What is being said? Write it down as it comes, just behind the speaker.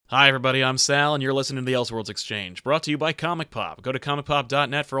Hi, everybody, I'm Sal, and you're listening to the Elseworlds Exchange, brought to you by Comic Pop. Go to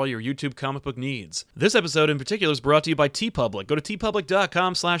comicpop.net for all your YouTube comic book needs. This episode in particular is brought to you by TeePublic. Go to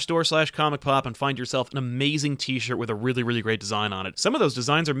teepublic.com/store/comicpop and find yourself an amazing t-shirt with a really, really great design on it. Some of those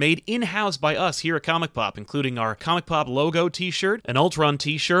designs are made in-house by us here at Comic Pop, including our Comic Pop logo t-shirt, an Ultron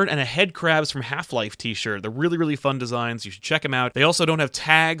t-shirt, and a Head Crabs from Half-Life t-shirt. They're really, really fun designs. You should check them out. They also don't have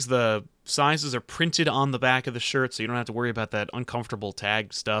tags. The sizes are printed on the back of the shirt, so you don't have to worry about that uncomfortable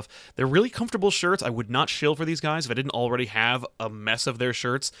tag stuff. They're really comfortable shirts. I would not shill for these guys if I didn't already have a mess of their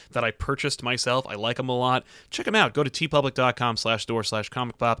shirts that I purchased myself. I like them a lot. Check them out. Go to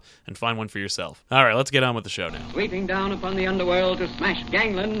teepublic.com/store/comicpop and find one for yourself. All right, let's get on with the show now. Sweeping down upon the underworld to smash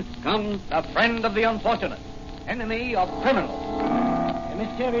gangland comes the friend of the unfortunate, enemy of criminals. A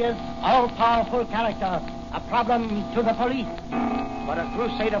mysterious, all-powerful character, a problem to the police, but a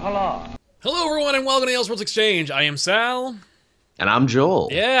crusader for law. Hello, everyone, and welcome to the Elseworlds Exchange. I am Sal. And I'm Joel.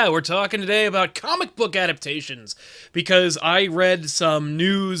 Yeah, we're talking today about comic book adaptations, because I read some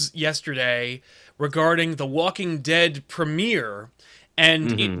news yesterday regarding the Walking Dead premiere,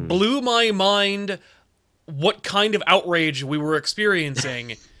 and it blew my mind what kind of outrage we were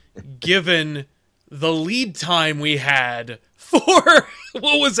experiencing given the lead time we had for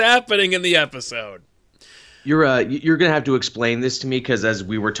what was happening in the episode. You're gonna have to explain this to me, because as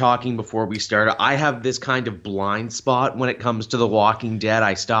we were talking before we started, I have this kind of blind spot when it comes to The Walking Dead.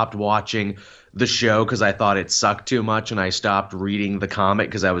 I stopped watching the show because I thought it sucked too much, and I stopped reading the comic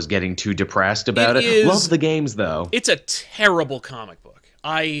because I was getting too depressed about it. Love the games, though. It's a terrible comic book.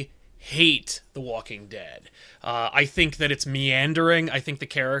 I hate The Walking Dead. I think that it's meandering. I think the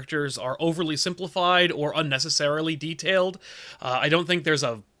characters are overly simplified or unnecessarily detailed. I don't think there's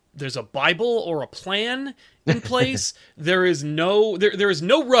a Bible or a plan in place. There is no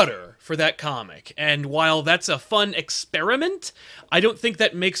rudder for that comic. And while that's a fun experiment, I don't think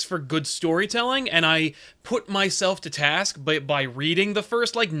that makes for good storytelling. And I put myself to task by reading the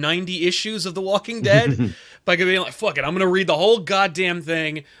first 90 issues of The Walking Dead by being like, fuck it, I'm gonna read the whole goddamn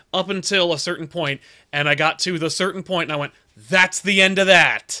thing up until a certain point. And I got to the certain point and I went, that's the end of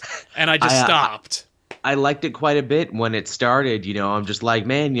that. And I just stopped. I liked it quite a bit when it started. I'm just like,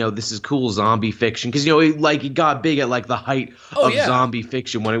 man, this is cool zombie fiction. Because, it got big at, the height of zombie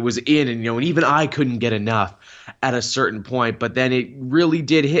fiction when it was in. And, and even I couldn't get enough at a certain point. But then it really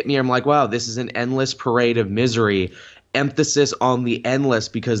did hit me. I'm like, wow, this is an endless parade of misery. Emphasis on the endless,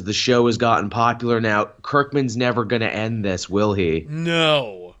 because the show has gotten popular now. Kirkman's never going to end this, will he?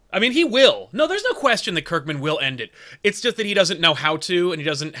 No. I mean, he will. No, there's no question that Kirkman will end it. It's just that he doesn't know how to, and he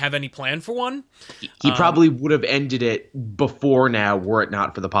doesn't have any plan for one. He probably would have ended it before now, were it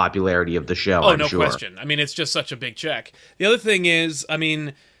not for the popularity of the show, I'm sure. Question. I mean, it's just such a big check. The other thing is, I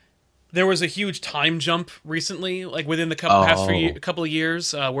mean, there was a huge time jump recently, within the couple of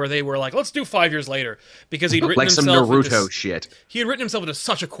years, where they were like, let's do 5 years later, because he'd written himself some Naruto shit. He had written himself into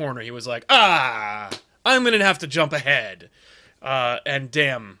such a corner. He was like, I'm going to have to jump ahead. And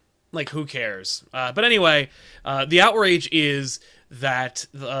damn, who cares? But anyway, the outrage is that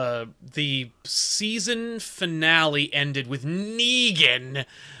the season finale ended with Negan.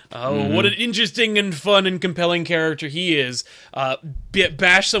 What an interesting and fun and compelling character he is.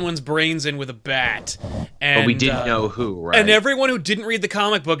 Bash someone's brains in with a bat. And, but we didn't know who, right? And everyone who didn't read the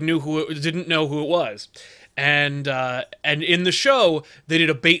comic book didn't know who it was. And in the show, they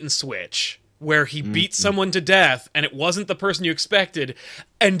did a bait and switch, where he beat someone to death, and it wasn't the person you expected,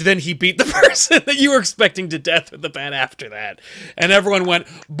 and then he beat the person that you were expecting to death with the bat after that. And everyone went,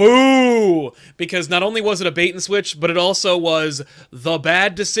 boo! Because not only was it a bait and switch, but it also was the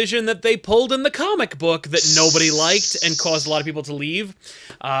bad decision that they pulled in the comic book that nobody liked and caused a lot of people to leave.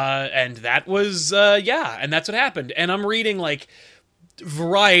 And that was, and that's what happened. And I'm reading,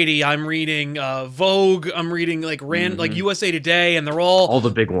 Variety, I'm reading Vogue, I'm reading USA Today, and they're all the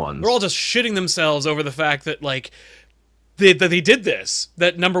big ones. They're all just shitting themselves over the fact that that they did this.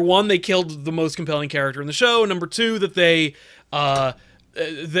 That number one, they killed the most compelling character in the show. Number two, that they that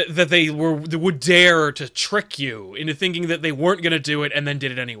they would dare to trick you into thinking that they weren't going to do it and then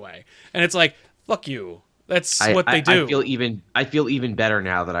did it anyway. And it's like, fuck you. That's what they do. I feel even better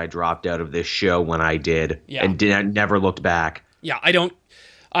now that I dropped out of this show when I did, and never looked back. Yeah, I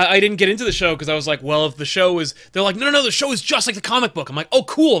didn't get into the show because I was like, well, if the show is... They're like, no, the show is just like the comic book. I'm like, oh,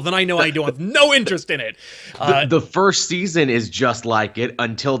 cool, then I know I don't have no interest in it. The first season is just like it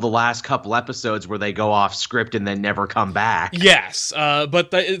until the last couple episodes where they go off script and then never come back. Yes,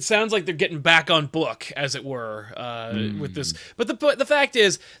 but it sounds like they're getting back on book, as it were, with this. But the fact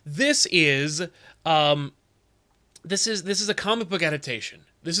is, this is a comic book adaptation.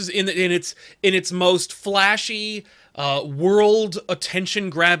 This is in its most flashy, world attention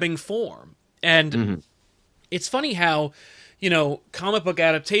grabbing form. And it's funny how, comic book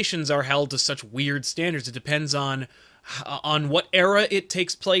adaptations are held to such weird standards. It depends on what era it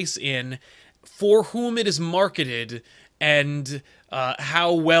takes place in, for whom it is marketed, and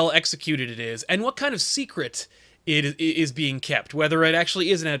how well executed it is, and what kind of secret it is being kept, whether it actually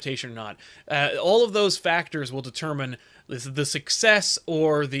is an adaptation or not. All of those factors will determine the success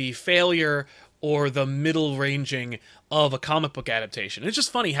or the failure or the middle ranging of a comic book adaptation. It's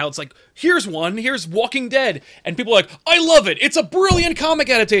just funny how it's like, here's Walking Dead, and people are like, I love it, it's a brilliant comic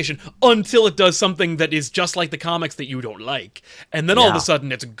adaptation, until it does something that is just like the comics that you don't like, and then all of a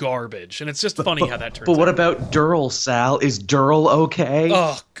sudden it's garbage, and it's just funny how that turns out. But what about Durl, Sal? Is Durl okay?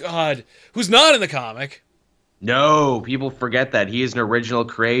 Oh, God. Who's not in the comic? No, people forget that. He is an original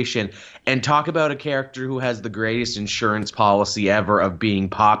creation. And talk about a character who has the greatest insurance policy ever of being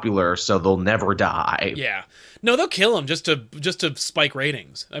popular, so they'll never die. Yeah. No, they'll kill him just to spike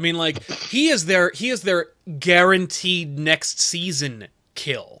ratings. I mean, like, he is their guaranteed next season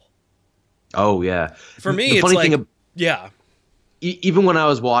kill. Oh, yeah. For me, it's like, yeah. Even when I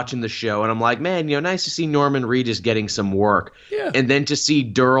was watching the show, and I'm like, man, nice to see Norman Reedus getting some work. Yeah. And then to see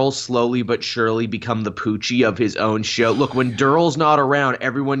Durl slowly but surely become the Poochie of his own show. Look, when Durl's not around,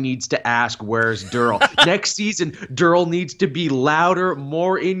 everyone needs to ask, where's Durl? Next season, Durl needs to be louder,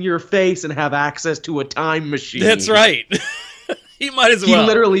 more in your face, and have access to a time machine. That's right. He might as well. He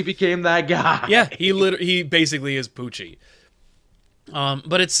literally became that guy. Yeah, he basically is Poochie.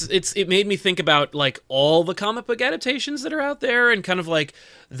 But it made me think about, like, all the comic book adaptations that are out there, and kind of like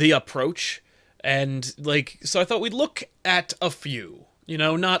the approach, and like, so I thought we'd look at a few,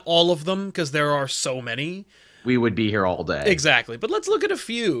 not all of them, because there are so many. We would be here all day. Exactly, but let's look at a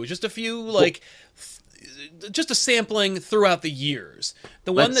few, like, just a sampling throughout the years.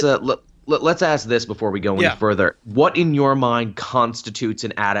 The one Let's ask this before we go any further. What, in your mind, constitutes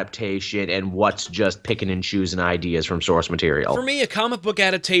an adaptation, and what's just picking and choosing ideas from source material? For me, a comic book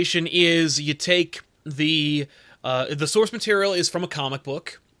adaptation is you take the source material is from a comic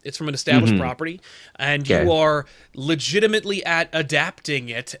book. It's from an established property, and you are legitimately adapting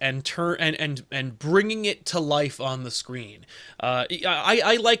it and bringing it to life on the screen.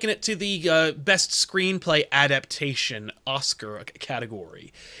 I liken it to the best screenplay adaptation Oscar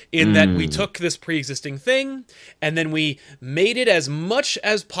category, in that we took this pre-existing thing and then we made it as much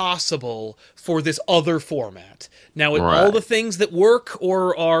as possible for this other format. Now, all the things that work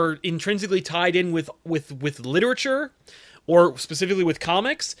or are intrinsically tied in with literature, or specifically with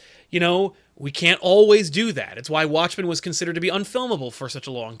comics, we can't always do that. It's why Watchmen was considered to be unfilmable for such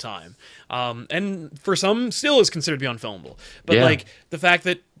a long time. And for some, still is considered to be unfilmable. But, like, the fact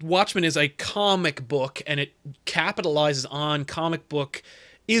that Watchmen is a comic book, and it capitalizes on comic book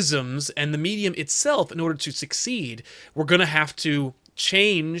isms and the medium itself in order to succeed, we're going to have to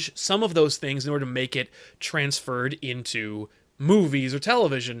change some of those things in order to make it transferred into movies or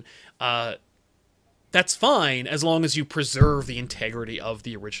television. That's fine, as long as you preserve the integrity of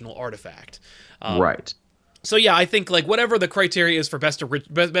the original artifact. Right. So yeah, I think, like, whatever the criteria is for best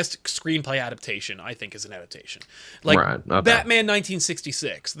screenplay adaptation, I think is an adaptation. Like, Batman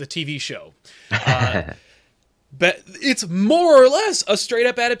 1966, the TV show. But it's more or less a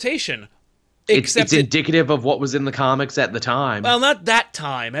straight-up adaptation. It's indicative of what was in the comics at the time. Well, not that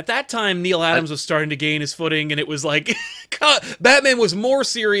time. At that time, Neil Adams was starting to gain his footing, and it was like, Batman was more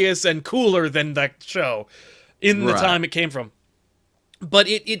serious and cooler than that show in the time it came from. But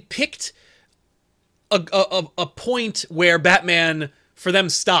it picked a point where Batman, for them,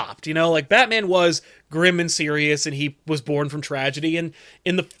 stopped. Like, Batman was grim and serious, and he was born from tragedy. And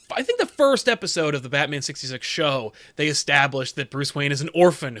in I think the first episode of the Batman 66 show, they established that Bruce Wayne is an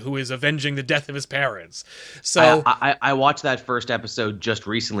orphan who is avenging the death of his parents. So I watched that first episode just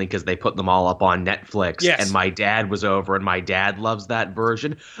recently because they put them all up on Netflix, and my dad was over, and my dad loves that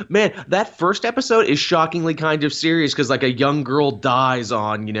version. Man, that first episode is shockingly kind of serious, because, like, a young girl dies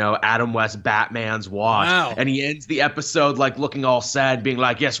on, Adam West Batman's watch, and he ends the episode, like, looking all sad, being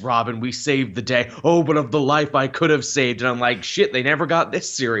like, yes, Robin, we saved the day. Oh, but of the life I could have saved. And I'm like, shit, they never got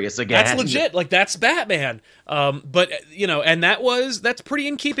this serious again. That's legit. Like, that's Batman. But, and that's pretty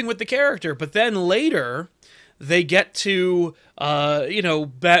in keeping with the character. But then later, they get to,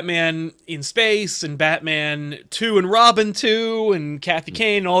 Batman in space, and Batman 2 and Robin 2, and Kathy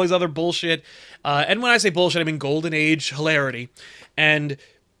Kane, and all these other bullshit. And when I say bullshit, I mean Golden Age hilarity. And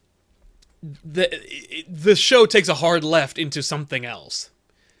the show takes a hard left into something else.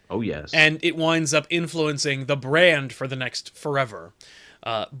 Oh, yes. And it winds up influencing the brand for the next forever.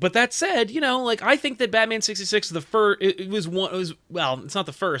 But that said, like I think that Batman 66 the first it was one it was well, it's not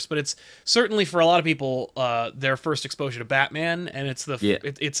the first, but it's certainly for a lot of people their first exposure to Batman, and it's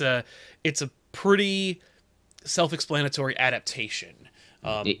it's a pretty self-explanatory adaptation.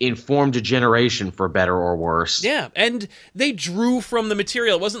 It informed a generation for better or worse. Yeah, and they drew from the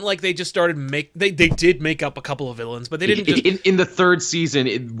material. It wasn't like they just started they did make up a couple of villains, but they didn't just... In the third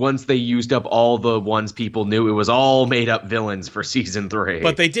season, once they used up all the ones people knew, it was all made up villains for season 3.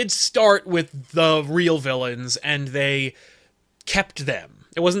 But they did start with the real villains, and they kept them.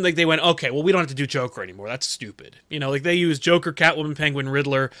 It wasn't like they went, okay, well, we don't have to do Joker anymore. That's stupid. Like they used Joker, Catwoman, Penguin,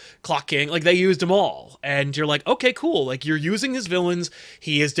 Riddler, Clock King. Like they used them all. And you're like, okay, cool. Like you're using his villains.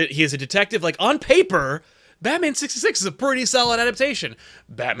 He is a detective. Like on paper, Batman 66 is a pretty solid adaptation.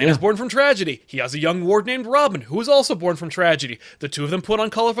 Batman is born from tragedy. He has a young ward named Robin, who is also born from tragedy. The two of them put on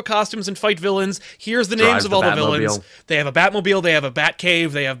colorful costumes and fight villains. Here's the names of all the villains. They have a Batmobile. They have a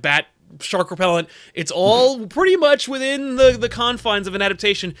Batcave. They have shark repellent. It's all pretty much within the confines of an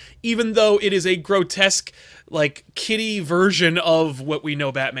adaptation, even though it is a grotesque, like, kiddie version of what we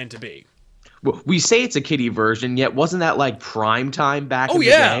know Batman to be. Well, we say it's a kiddie version, yet wasn't that like prime time back in the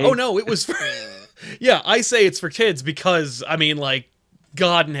day? Oh no, it was for... Yeah, I say it's for kids because, I mean, like,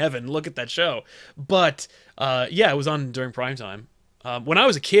 God in heaven, look at that show. But, yeah, it was on during prime time. When I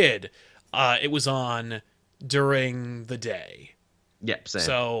was a kid, it was on during the day. Yep, same.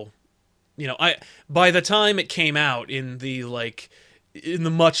 So... by the time it came out in the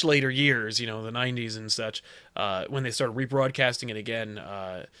much later years, the 90s and such, when they started rebroadcasting it again,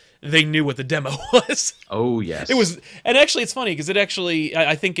 they knew what the demo was. Oh, yes. It was, and actually it's funny because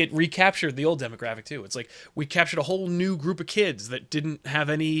I think it recaptured the old demographic too. It's like we captured a whole new group of kids that didn't have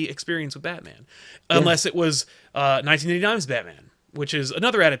any experience with Batman, unless it was 1989's Batman, which is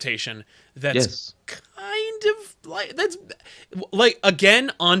another adaptation that's kind of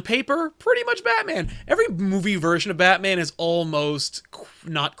again on paper pretty much Batman. Every movie version of Batman is almost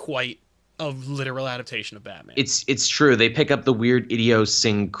not quite a literal adaptation of Batman. It's true. They pick up the weird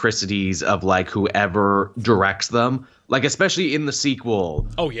idiosyncrasies of like whoever directs them. Like, especially in the sequel.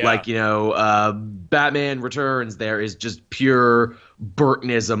 Oh, yeah. Like, Batman Returns, there is just pure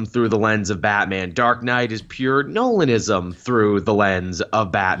Burtonism through the lens of Batman. Dark Knight is pure Nolanism through the lens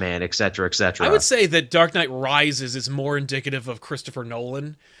of Batman, etc., etc. I would say that Dark Knight Rises is more indicative of Christopher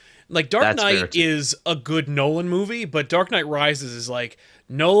Nolan. Like, Dark Knight is a good Nolan movie, but Dark Knight Rises is like,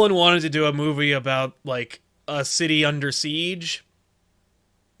 Nolan wanted to do a movie about, like, a city under siege.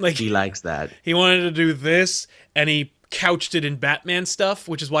 Like, he likes that. He wanted to do this, and he couched it in Batman stuff,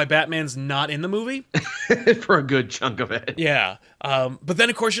 which is why Batman's not in the movie for a good chunk of it. Yeah, but then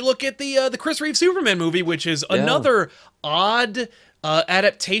of course you look at the Chris Reeve Superman movie, which is another odd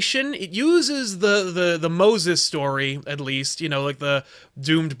adaptation. It uses the Moses story, at least, like the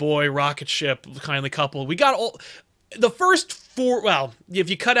doomed boy rocket ship kind of couple. We got all the first if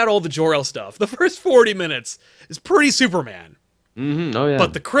you cut out all the Jor-El stuff, the first 40 minutes is pretty Superman. Mm-hmm. Oh yeah,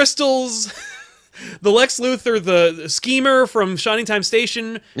 but the crystals. The Lex Luthor, the schemer from Shining Time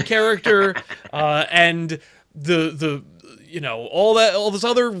Station character, and the all this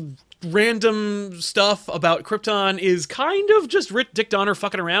other random stuff about Krypton is kind of just Dick Donner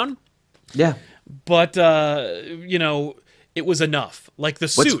fucking around. Yeah, but it was enough. Like the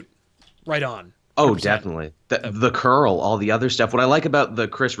suit, right on. 100%. Oh, definitely. The curl, all the other stuff. What I like about the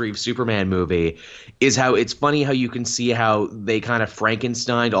Chris Reeve Superman movie is how it's funny how you can see how they kind of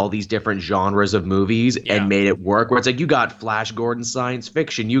Frankensteined all these different genres of movies and made it work. Where it's like you got Flash Gordon science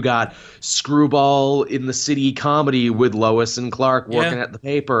fiction, you got Screwball in the City comedy with Lois and Clark working at the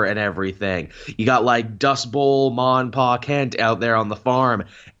paper and everything. You got like Dust Bowl, Ma and Pa Kent out there on the farm.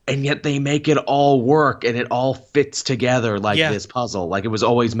 And yet they make it all work, and it all fits together like this puzzle, like it was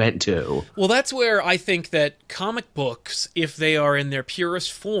always meant to. Well, that's where I think that comic books, if they are in their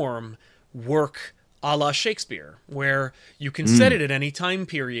purest form, work a la Shakespeare, where you can set it at any time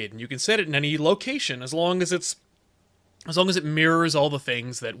period, and you can set it in any location, as long as it mirrors all the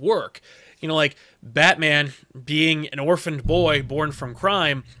things that work. Like Batman being an orphaned boy born from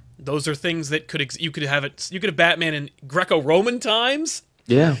crime, those are things that you could have Batman in Greco-Roman times.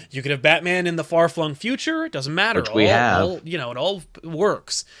 Yeah. You could have Batman in the far-flung future. It doesn't matter. Which we have. It all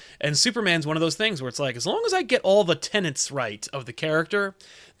works. And Superman's one of those things where it's like, as long as I get all the tenets right of the character,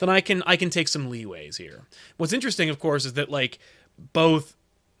 then I can take some leeways here. What's interesting, of course, is that like both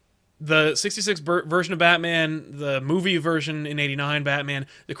the 66 version of Batman, the movie version in 89 Batman,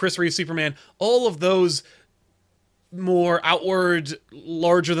 the Chris Reeve Superman, all of those more outward,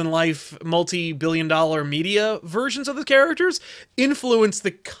 larger-than-life, multi-billion-dollar media versions of the characters influence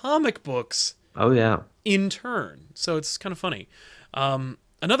the comic books. Oh, yeah. In turn. So it's kind of funny.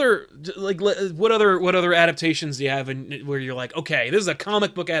 Another, like, what other adaptations do you have where you're like, okay, this is a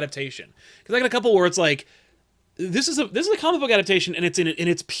comic book adaptation? Because I got a couple where it's like, this is a comic book adaptation, and it's in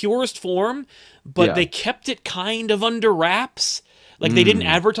its purest form, but they kept it kind of under wraps. Like, they didn't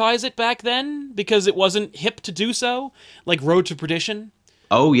advertise it back then because it wasn't hip to do so. Like Road to Perdition.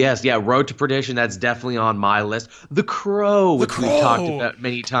 Oh, yes. Yeah, Road to Perdition, that's definitely on my list. The Crow, which we've talked about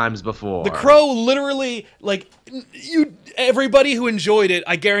many times before. The Crow, literally, like, everybody who enjoyed it,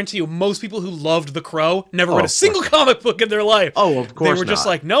 I guarantee you, most people who loved The Crow never read a single comic book in their life. Oh, of course They were just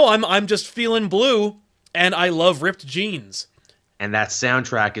like, no, I'm just feeling blue, and I love ripped jeans. And that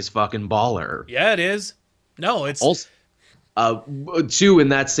soundtrack is fucking baller. Yeah, it is. No, it's... Also, too, in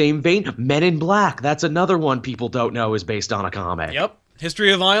that same vein, Men in Black. That's another one people don't know is based on a comic. Yep.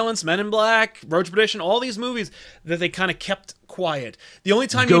 History of Violence, Men in Black, Road to Perdition, all these movies that they kind of kept quiet. The only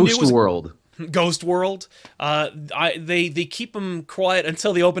time you knew was Ghost World. They keep them quiet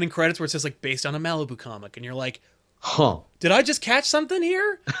until the opening credits where it says, like, based on a Malibu comic, and you're like, huh? Did I just catch something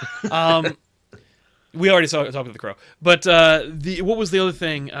here? We already talked about The Crow, but what was the other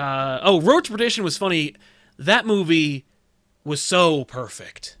thing? Road to Perdition was funny. That movie was so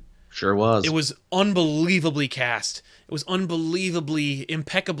perfect. Sure was. It was unbelievably cast. It was unbelievably,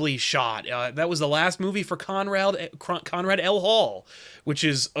 impeccably shot. That was the last movie for Conrad L. Hall, which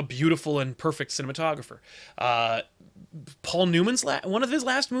is a beautiful and perfect cinematographer. Paul Newman's one of his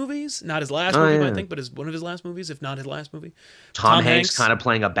last movies, not his last movie, I think, but is one of his last movies, if not his last movie. Tom Hanks kind of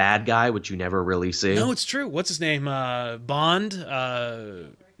playing a bad guy, which you never really see. No, it's true. What's his name? Bond.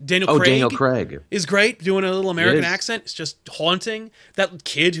 Daniel Craig is great, doing a little American accent. It's just haunting. That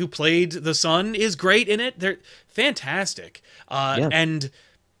kid who played the son is great in it. They're fantastic. And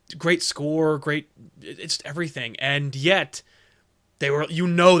great score, it's everything. And yet,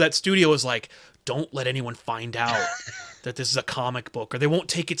 that studio was like, don't let anyone find out that this is a comic book, or they won't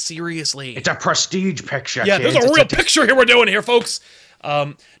take it seriously. It's a prestige picture. Yeah, there's a real picture here we're doing here, folks.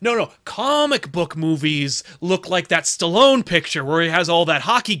 No. Comic book movies look like that Stallone picture where he has all that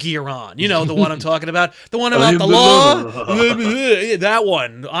hockey gear on. You know, the one I'm talking about. The one about the law. That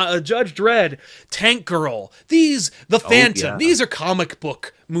one. Judge Dredd. Tank Girl. The Phantom. These are comic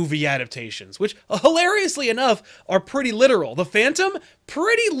book movie adaptations, which, hilariously enough, are pretty literal. The Phantom,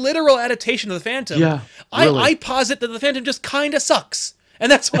 pretty literal adaptation of The Phantom. Yeah, really. I posit that The Phantom just kind of sucks. And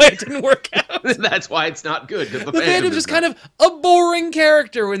that's why it didn't work out. That's why it's not good. The Phantom's just kind of a boring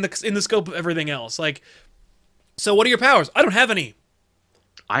character in the scope of everything else. Like, so what are your powers? I don't have any.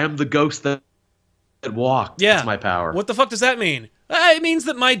 I am the ghost that walked. Yeah. That's my power. What the fuck does that mean? It means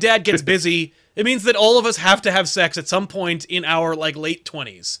that my dad gets busy. It means that all of us have to have sex at some point in our, like, late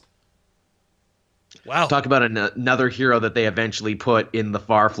 20s. Wow. Talk about another hero that they eventually put in the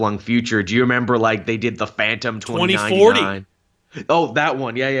far-flung future. Do you remember, like, they did the Phantom 2049? Oh, that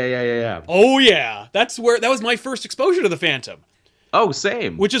one. Yeah. Oh, yeah. That was my first exposure to the Phantom. Oh,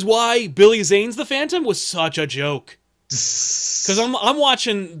 same. Which is why Billy Zane's The Phantom was such a joke. Because I'm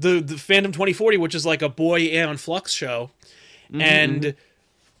watching the Phantom 2040, which is like a boy Aeon Flux show, and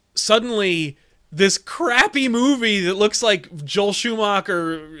suddenly this crappy movie that looks like Joel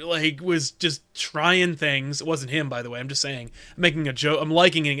Schumacher was just trying things. It wasn't him, by the way. I'm just saying, I'm making a joke. I'm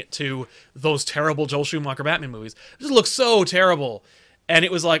likening it to those terrible Joel Schumacher Batman movies. It just looks so terrible. And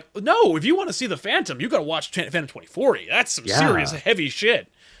it was like, no, if you want to see the Phantom, you got to watch Phantom 2040. That's some serious heavy shit.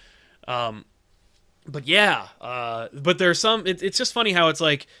 But yeah, but there's some. It's just funny how it's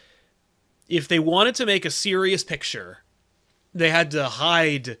like, if they wanted to make a serious picture, they had to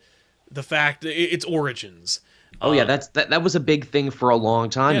hide the fact its origins. Oh yeah, that was a big thing for a long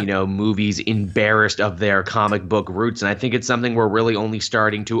time. You know, movies embarrassed of their comic book roots, and I think it's something we're really only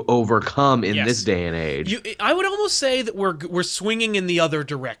starting to overcome in this day and age. I would almost say that we're swinging in the other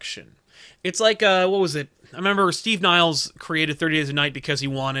direction. It's like what was it? I remember Steve Niles created 30 Days of Night because he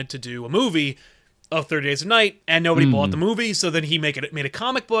wanted to do a movie of 30 Days of Night, and nobody bought the movie, so then he made a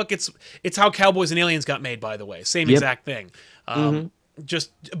comic book. It's how Cowboys and Aliens got made, by the way. Same exact thing.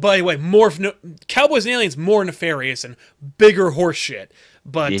 Just, by the way, Cowboys and Aliens more nefarious and bigger horse shit.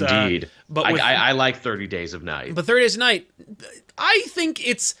 But indeed. I like 30 Days of Night. But 30 Days of Night, I think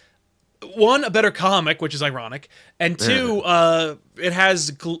it's, one, a better comic, which is ironic, and two, it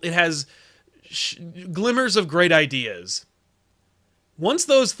has glimmers of great ideas. Once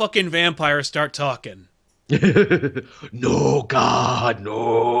those fucking vampires start talking... No, God,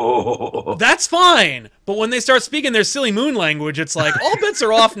 no. That's fine. But when they start speaking their silly moon language, it's like, all bets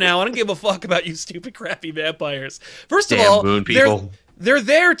are off now. I don't give a fuck about you stupid, crappy vampires. First of all, moon people. They're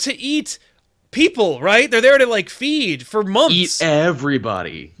there to eat people, right? They're there to, like, feed for months. Eat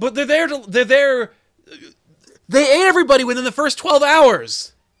everybody. But they're there They ate everybody within the first 12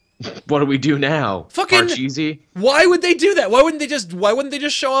 hours. What do we do now? Fucking Parcheesi? Why would they do that? Why wouldn't they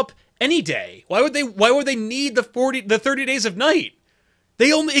just show up any day? Why would they need the 30 days of night?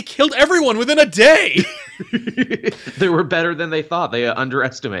 It killed everyone within a day. They were better than they thought. They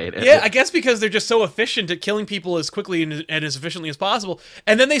underestimated. Yeah, I guess because they're just so efficient at killing people as quickly and as efficiently as possible.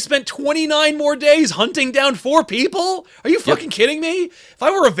 And then they spent 29 more days hunting down 4 people? Are you fucking kidding me? If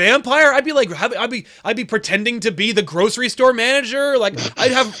I were a vampire, I'd be like, I'd be pretending to be the grocery store manager. Like,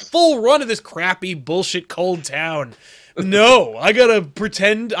 I'd have full run of this crappy bullshit cold town. No, I gotta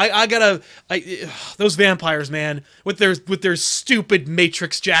pretend. Those vampires, man, with their stupid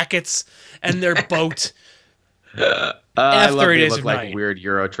Matrix jackets and their boat. I love they look like weird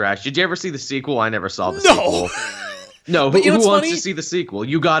Euro trash. Did you ever see the sequel? I never saw the sequel. No, who wants to see the sequel?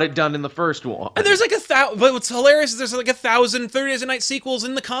 You got it done in the first one. And there's like but what's hilarious is there's like 1,000 30 Days a Night sequels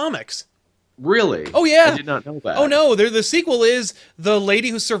in the comics. Really? Oh yeah. I did not know that. Oh no, the sequel is the lady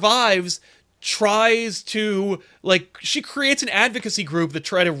who survives tries to, like, she creates an advocacy group that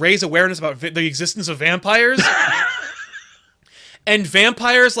try to raise awareness about the existence of vampires. And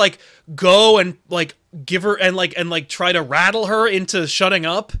vampires, like, go and, like, give her, and try to rattle her into shutting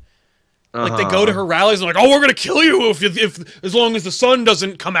up. Like, they go to her rallies and like, oh, we're gonna kill you if as long as the sun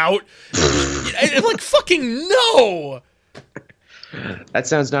doesn't come out. And, like, fucking no! That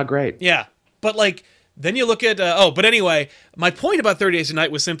sounds not great. Yeah. But, like, then you look at, but anyway, my point about 30 Days a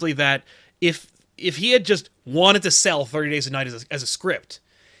Night was simply that if he had just wanted to sell 30 Days a Night as a script,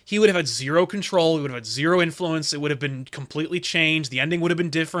 he would have had zero control, he would have had zero influence, it would have been completely changed, the ending would have been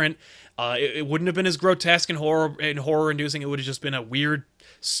different, it wouldn't have been as grotesque and horror-inducing, it would have just been a weird,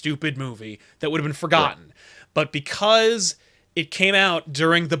 stupid movie that would have been forgotten. Yeah. But because it came out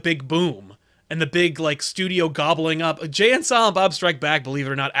during the big boom, and the big, like, studio gobbling up, Jay and Silent Bob Strike Back, believe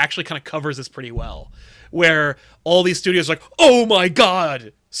it or not, actually kind of covers this pretty well, where all these studios are like, oh my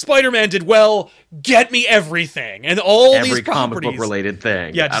god! Spider-Man did well, get me everything. And all these properties. Every comic book related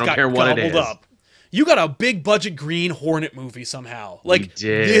thing. Yeah, just I don't care what it is. Up. You got a big budget Green Hornet movie somehow. Like,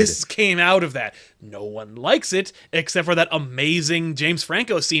 this came out of that. No one likes it, except for that amazing James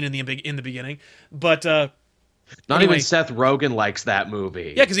Franco scene in the beginning. But, Not even Seth Rogen likes that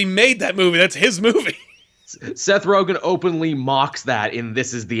movie. Yeah, because he made that movie. That's his movie. Seth Rogen openly mocks that in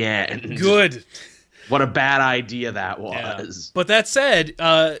This Is the End. Good. What a bad idea that was. Yeah. But that said,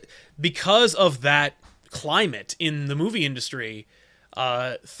 because of that climate in the movie industry,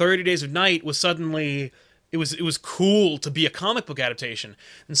 30 Days of Night was suddenly, it was cool to be a comic book adaptation.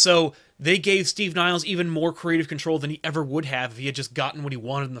 And so they gave Steve Niles even more creative control than he ever would have if he had just gotten what he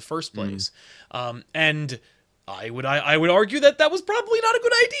wanted in the first place. And I would argue that was probably not a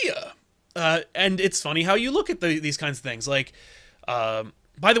good idea. And it's funny how you look at these kinds of things. Like,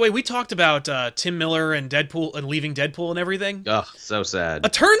 by the way, we talked about Tim Miller and Deadpool and leaving Deadpool and everything. Ugh, so sad.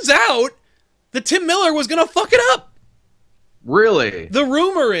 It turns out that Tim Miller was gonna fuck it up. Really? The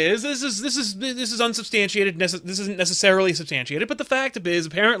rumor is this is unsubstantiated. This isn't necessarily substantiated, but the fact is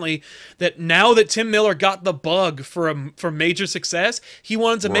apparently that now that Tim Miller got the bug for major success, he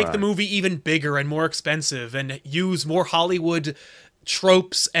wanted to make the movie even bigger and more expensive and use more Hollywood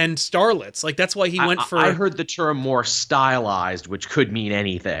tropes and starlets. Like, that's why he went for... I heard the term more stylized, which could mean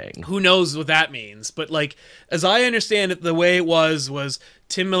anything. Who knows what that means? But, like, as I understand it, the way it was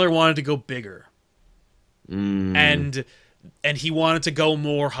Tim Miller wanted to go bigger. And he wanted to go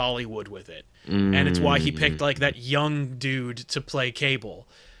more Hollywood with it. And it's why he picked, like, that young dude to play Cable.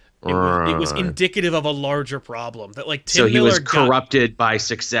 It was indicative of a larger problem. That, like, Tim Miller... So he was corrupted by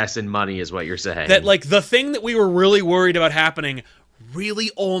success and money, is what you're saying. That, like, the thing that we were really worried about happening really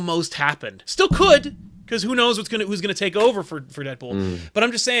almost happened. Still could, because who knows who's gonna take over for Deadpool. But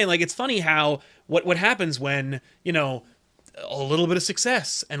I'm just saying, like, it's funny how what happens when, you know, a little bit of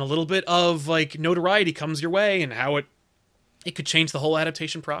success and a little bit of, like, notoriety comes your way, and how it could change the whole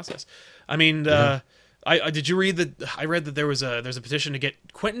adaptation process. I mean, did you read that? I read that there's a petition to get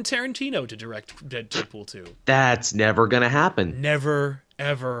Quentin Tarantino to direct Deadpool 2. That's never gonna happen. Never,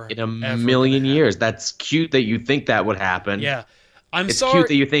 ever in a million years. That's cute that you think that would happen. Yeah. It's sorry. Cute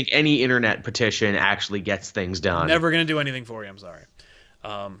that you think any internet petition actually gets things done. Never gonna do anything for you. I'm sorry.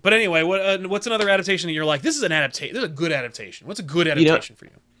 But anyway, what's another adaptation that you're like, this is an adaptation? This is a good adaptation. What's a good adaptation for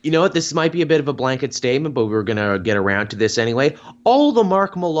you? You know what? This might be a bit of a blanket statement, but we're gonna get around to this anyway. All the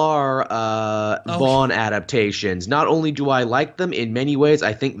Mark Millar Vaughn adaptations. Not only do I like them, in many ways,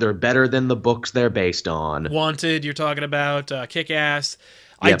 I think they're better than the books they're based on. Wanted, you're talking about Kick-Ass.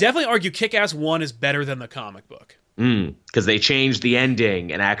 Yep. I definitely argue Kick-Ass 1 is better than the comic book. Because they changed the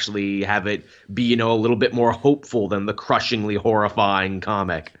ending and actually have it be, a little bit more hopeful than the crushingly horrifying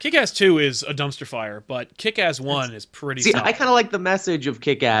comic. Kick-Ass 2 is a dumpster fire, but Kick-Ass 1 is pretty solid. I kind of like the message of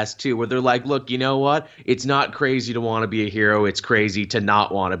Kick-Ass 2, where they're like, look, you know what? It's not crazy to want to be a hero. It's crazy to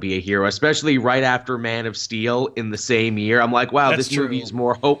not want to be a hero, especially right after Man of Steel in the same year. I'm like, wow, this movie is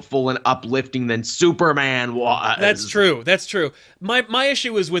more hopeful and uplifting than Superman was. That's true. My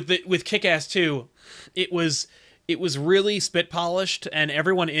issue was with Kick-Ass 2, it was really spit polished, and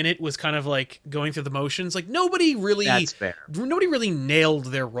everyone in it was kind of like going through the motions. Like nobody really nailed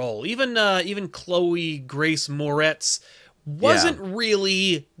their role. Even Chloe Grace Moretz wasn't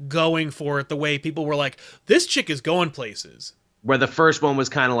really going for it the way people were like, this chick is going places. Where the first one was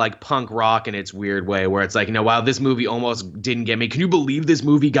kind of like punk rock in its weird way, where it's like, wow, this movie almost didn't get made. Can you believe this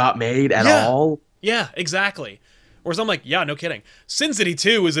movie got made at all? Yeah, exactly. Whereas I'm like, yeah, no kidding. Sin City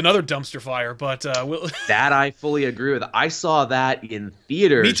 2 is another dumpster fire, but that I fully agree with. I saw that in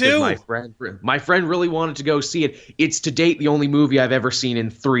theaters. Me too. My friend really wanted to go see it. It's to date the only movie I've ever seen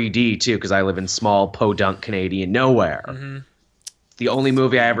in 3D too, because I live in small podunk Canadian nowhere. Mm-hmm. The only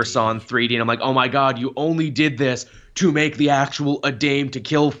movie I ever saw in 3D, and I'm like, oh my god, you only did this to make the actual A Dame to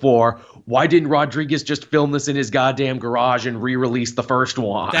Kill For. Why didn't Rodriguez just film this in his goddamn garage and re-release the first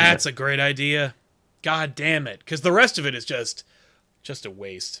one? That's a great idea. God damn it. Because the rest of it is just a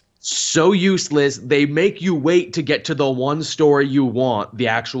waste. So useless. They make you wait to get to the one story you want, the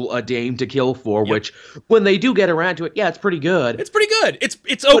actual A Dame to Kill For, which, when they do get around to it, it's pretty good. It's pretty good.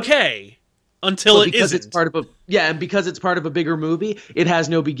 It's okay. Until it isn't. It's part of and because it's part of a bigger movie, it has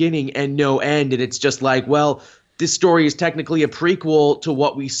no beginning and no end, and it's just like, well, this story is technically a prequel to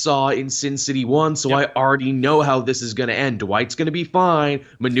what we saw in Sin City 1, so I already know how this is going to end. Dwight's going to be fine,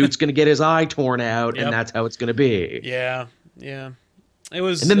 Manute's going to get his eye torn out, and that's how it's going to be. Yeah. It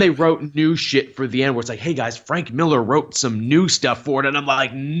was, and then they wrote new shit for the end, where it's like, hey guys, Frank Miller wrote some new stuff for it, and I'm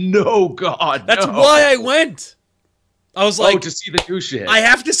like, no, God, That's why I went. I was like, to see the new shit. I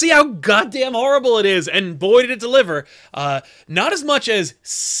have to see how goddamn horrible it is, and boy did it deliver. Not as much as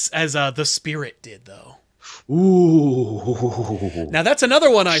The Spirit did, though. Ooh. Now that's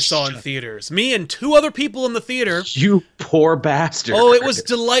another one I saw in theaters. Me and two other people in the theater. You poor bastard. Oh, it was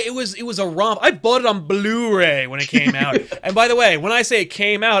It was a romp. I bought it on Blu-ray when it came out. And by the way, when I say it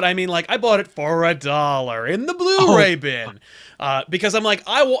came out, I mean like I bought it for $1 in the Blu-ray bin. Because I'm like,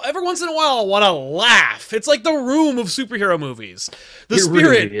 every once in a while I want to laugh. It's like the Room of superhero movies. The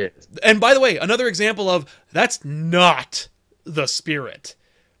Spirit. Really is. And by the way, another example of that's not The Spirit.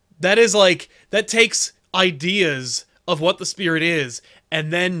 That is like, that takes ideas of what The Spirit is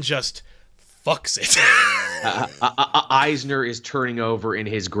and then just fucks it. Eisner is turning over in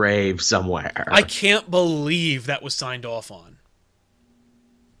his grave somewhere. I can't believe that was signed off on.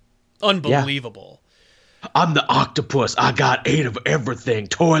 Unbelievable. Yeah. I'm the octopus. I got 8 of everything.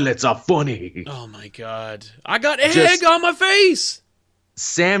 Toilets are funny. Oh my god. I got egg on my face.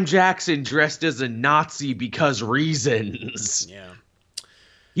 Sam Jackson dressed as a Nazi because reasons. Yeah.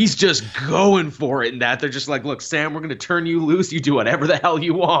 He's just going for it in that. They're just like, look, Sam, we're going to turn you loose. You do whatever the hell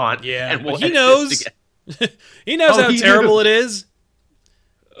you want. Yeah, and he knows. He knows how terrible it is.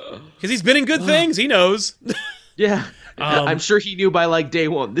 Because he's been in good things. He knows. Yeah. I'm sure he knew by like day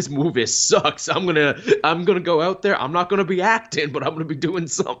one, this movie sucks. I'm gonna go out there. I'm not gonna be acting, but I'm gonna be doing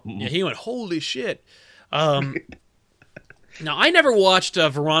something. Yeah, he went, holy shit. Now, I never watched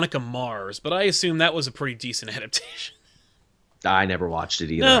Veronica Mars, but I assume that was a pretty decent adaptation. I never watched it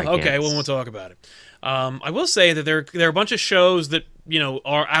either. No, okay, well, we'll talk about it. I will say that there are a bunch of shows that,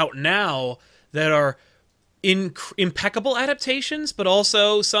 are out now that are impeccable adaptations, but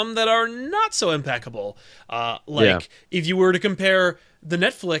also some that are not so impeccable. If you were to compare the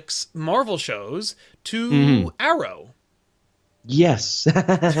Netflix Marvel shows to Arrow. Yes.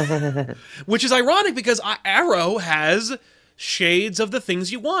 Which is ironic because Arrow has shades of the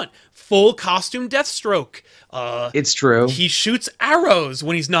things you want. Full costume Deathstroke. It's true. He shoots arrows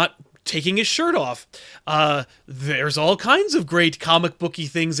when he's not taking his shirt off. There's all kinds of great comic booky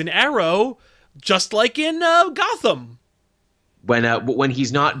things in Arrow, just like in Gotham. When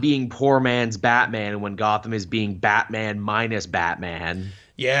he's not being poor man's Batman, and when Gotham is being Batman minus Batman.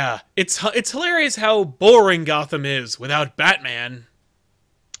 Yeah, it's hilarious how boring Gotham is without Batman.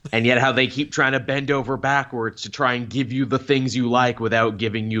 And yet how they keep trying to bend over backwards to try and give you the things you like without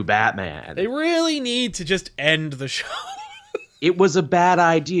giving you Batman. They really need to just end the show. It was a bad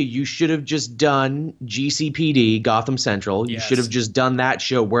idea. You should have just done GCPD, Gotham Central. You should have just done that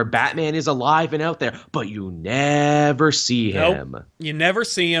show where Batman is alive and out there, but you never see him. You never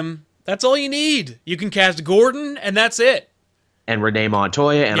see him. That's all you need. You can cast Gordon, and that's it. and Renee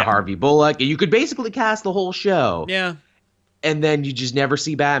Montoya and Yeah. Harvey Bullock. And you could basically cast the whole show. Yeah. And then you just never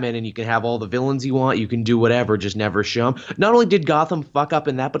see Batman, and you can have all the villains you want. You can do whatever, just never show them. Not only did Gotham fuck up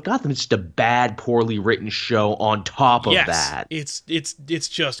in that, but Gotham is just a bad, poorly written show on top of that. It's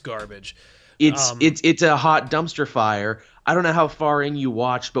just garbage. It's a hot dumpster fire. I don't know how far in you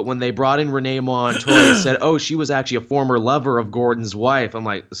watched, but when they brought in Renee Montoya, said, "Oh, she was actually a former lover of Gordon's wife." I'm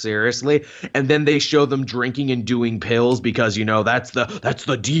like, seriously? And then they show them drinking and doing pills because that's the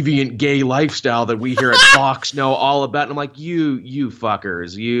deviant gay lifestyle that we here at Fox know all about. And I'm like, you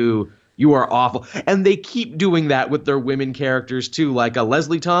fuckers, you are awful. And they keep doing that with their women characters too, like a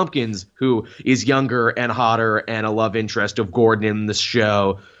Leslie Tompkins, who is younger and hotter and a love interest of Gordon in the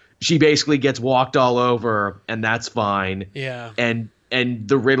show. She basically gets walked all over, and that's fine. Yeah. And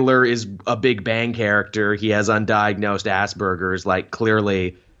the Riddler is a Big Bang character. He has undiagnosed Asperger's, like,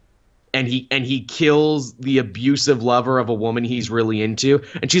 clearly. And he kills the abusive lover of a woman he's really into.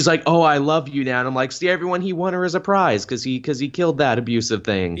 And she's like, "Oh, I love you now." And I'm like, see, everyone, he won her as a prize because he killed that abusive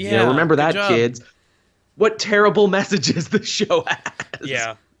thing. Yeah, remember that, job. kids. What terrible messages the show has.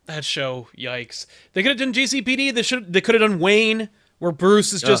 Yeah, that show, yikes. They could have done GCPD. They could have done Wayne, where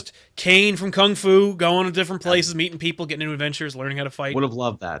Bruce is just Kane from Kung Fu, going to different places, meeting people, getting into adventures, learning how to fight. Would have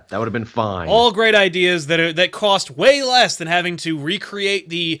loved that. That would have been fine. All great ideas that cost way less than having to recreate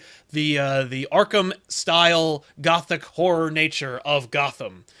the Arkham style gothic horror nature of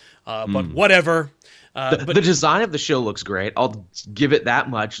Gotham. But whatever. The design of the show looks great. I'll give it that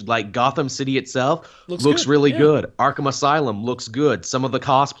much. Like, Gotham City itself looks good, really yeah. good. Arkham Asylum looks good. Some of the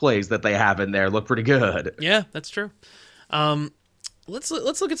cosplays that they have in there look pretty good. Yeah, that's true. Let's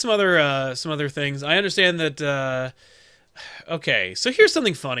look at some other things. I understand that. Okay, so here's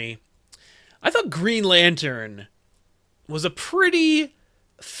something funny. I thought Green Lantern was a pretty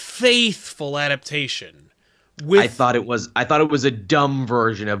faithful adaptation. I thought it was a dumb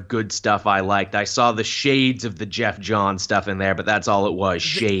version of good stuff I liked. I saw the shades of the Jeff Johns stuff in there, but that's all it was,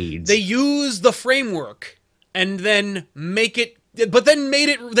 shades. They used the framework and then made it.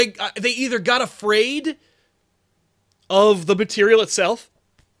 They either got afraid of the material itself,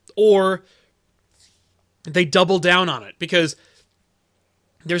 or they doubled down on it, because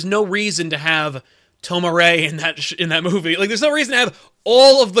there's no reason to have Tomare in that movie. Like, there's no reason to have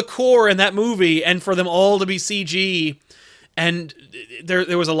all of the core in that movie and for them all to be CG. And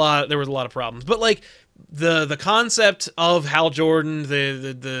there was a lot of problems. But like the concept of Hal Jordan,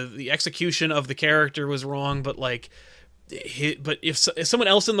 the execution of the character was wrong. But like, if someone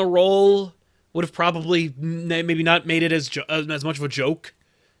else in the role would have probably maybe not made it as much of a joke.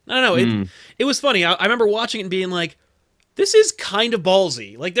 I don't know. It was funny. I remember watching it and being like, this is kind of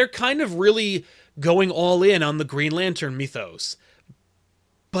ballsy. Like, they're kind of really going all in on the Green Lantern mythos.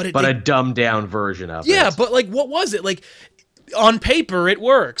 But a dumbed down version of it. Yeah, but like, what was it? Like, on paper it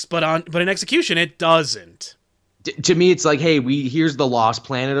works, but in execution it doesn't. To me, it's like, hey, here's the lost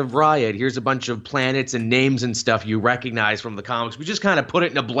planet of Riot. Here's a bunch of planets and names and stuff you recognize from the comics. We just kind of put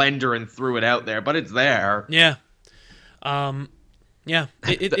it in a blender and threw it out there, but it's there. Yeah. Yeah.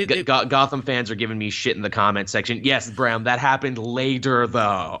 Gotham fans are giving me shit in the comment section. Yes, Bram, that happened later,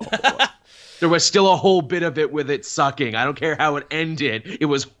 though. There was still a whole bit of it with it sucking. I don't care how it ended. It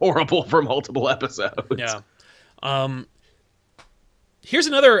was horrible for multiple episodes. Yeah. Here's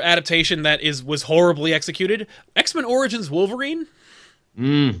another adaptation that was horribly executed. X-Men Origins Wolverine.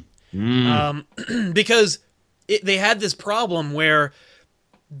 Because they had this problem where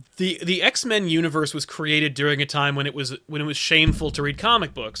the X-Men universe was created during a time when it was shameful to read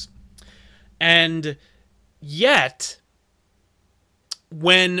comic books. And yet,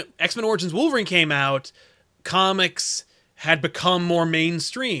 when X-Men Origins Wolverine came out, comics had become more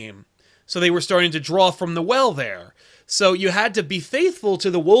mainstream. So they were starting to draw from the well there. So you had to be faithful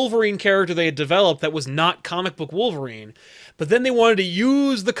to the Wolverine character they had developed that was not comic book Wolverine. But then they wanted to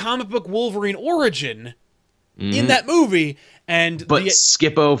use the comic book Wolverine origin in that movie, but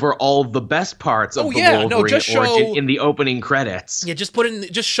skip over all the best parts of the Wolverine origin in the opening credits. Yeah, just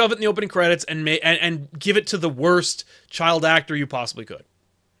shove it in the opening credits and give it to the worst child actor you possibly could.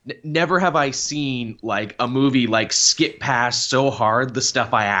 Never have I seen like a movie like skip past so hard the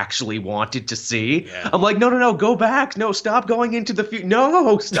stuff I actually wanted to see. Yeah. I'm like, no, go back. No, stop going into the future.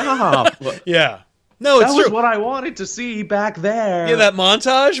 No, stop. Yeah. No, it's true. That was what I wanted to see back there. Yeah, that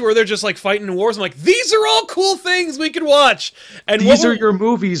montage where they're just like fighting in wars. I'm like, these are all cool things we could watch. And these are your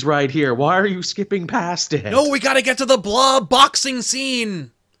movies right here. Why are you skipping past it? No, we got to get to the Blob boxing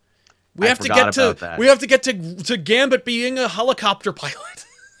scene. We have to get to Gambit being a helicopter pilot.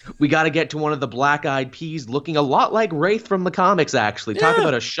 We got to get to one of the Black Eyed Peas looking a lot like Wraith from the comics, actually. Yeah. Talk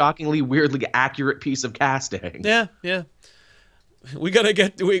about a shockingly, weirdly accurate piece of casting. Yeah, yeah. We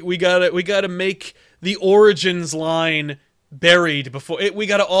gotta make the Origins line buried before we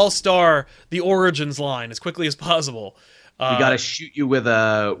gotta all-star the Origins line as quickly as possible. We gotta shoot you with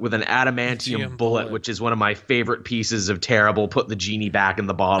an adamantium bullet, which is one of my favorite pieces of terrible. Put the genie back in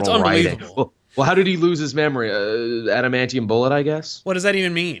the bottle. It's unbelievable. Well, how did he lose his memory? Adamantium bullet, I guess. What does that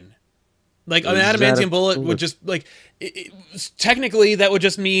even mean? Like an adamantium bullet would just like technically that would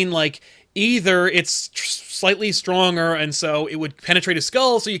just mean like either it's slightly stronger and so it would penetrate his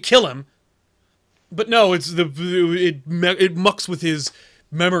skull, so you kill him. But no, it mucks with his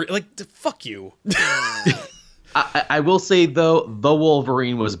memory. Like fuck you. I will say though, the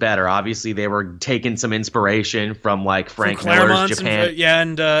Wolverine was better. Obviously, they were taking some inspiration from like Frank Miller's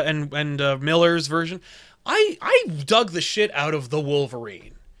Japan, and Miller's version. I dug the shit out of the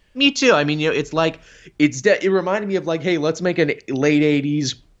Wolverine. Me too. I mean, it's like it reminded me of like, hey, let's make a late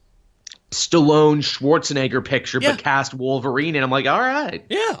 '80s Stallone Schwarzenegger picture, but cast Wolverine, and I'm like, all right,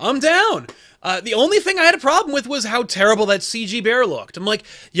 yeah, I'm down. The only thing I had a problem with was how terrible that CG bear looked. I'm like,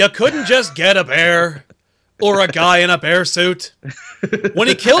 you couldn't just get a bear. Or a guy in a bear suit. When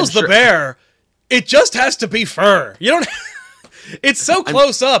he kills the bear, it just has to be fur. You don't. It's so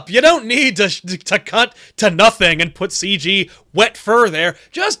close up. You don't need to cut to nothing and put CG wet fur there.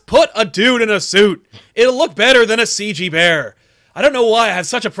 Just put a dude in a suit. It'll look better than a CG bear. I don't know why I have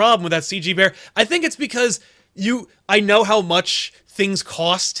such a problem with that CG bear. I think it's because I know how much things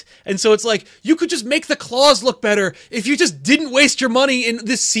cost, and so it's like you could just make the claws look better if you just didn't waste your money in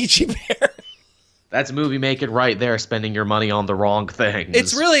this CG bear. That's movie making right there, spending your money on the wrong things.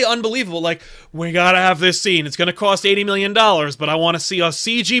 It's really unbelievable. Like, we gotta have this scene. It's gonna cost $80 million, but I want to see a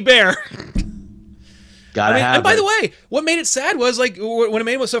CG bear. And by the way, what made it sad was, like, when it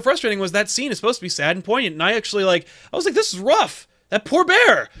made it so frustrating was that scene is supposed to be sad and poignant, and I actually, like, I was like, this is rough. That poor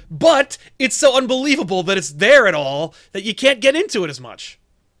bear. But it's so unbelievable that it's there at all that you can't get into it as much.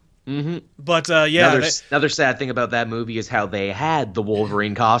 Mm-hmm. But yeah, another sad thing about that movie is how they had the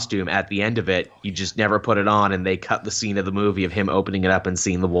Wolverine costume at the end of it. You just never put it on, and they cut the scene of the movie of him opening it up and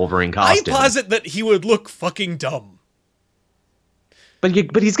seeing the Wolverine costume. I posit that he would look fucking dumb. But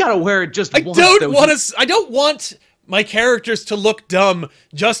he's got to wear it just once. I don't want my characters to look dumb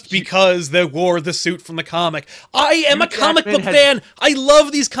just because they wore the suit from the comic. I am a comic book fan. I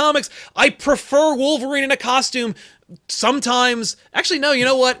love these comics. I prefer Wolverine in a costume. Sometimes, actually, no, you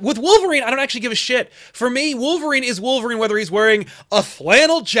know what? With Wolverine, I don't actually give a shit. For me, Wolverine is Wolverine whether he's wearing a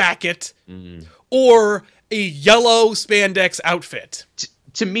flannel jacket or a yellow spandex outfit.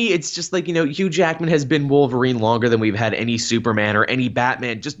 To me, it's just like, Hugh Jackman has been Wolverine longer than we've had any Superman or any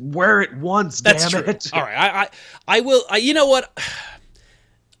Batman. Just wear it once, That's damn true. it. All right, I will, you know what?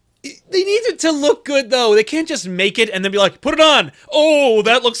 They need it to look good, though. They can't just make it and then be like, put it on. Oh,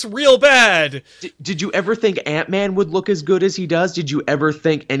 that looks real bad. Did you ever think Ant-Man would look as good as he does? Did you ever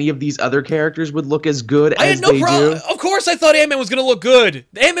think any of these other characters would look as good as they do? Of course I thought Ant-Man was going to look good.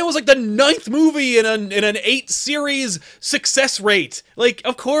 Ant-Man was like the 9th movie in an 8-series success rate. Like,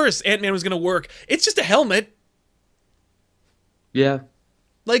 of course Ant-Man was going to work. It's just a helmet. Yeah.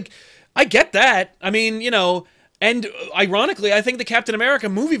 Like, I get that. I mean, and ironically, I think the Captain America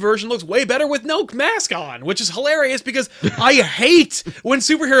movie version looks way better with no mask on, which is hilarious because I hate when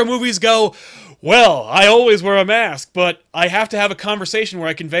superhero movies go, well, I always wear a mask, but I have to have a conversation where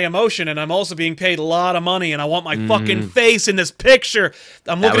I convey emotion, and I'm also being paid a lot of money, and I want my fucking face in this picture.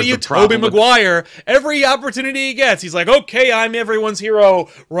 I'm looking at you, Tobey Maguire. Every opportunity he gets, he's like, okay, I'm everyone's hero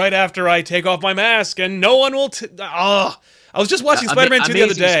right after I take off my mask, and no one will... I was just watching Spider-Man 2 the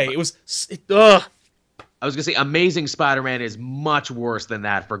other day. It was... I was going to say, Amazing Spider-Man is much worse than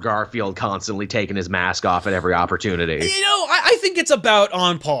that for Garfield constantly taking his mask off at every opportunity. I think it's about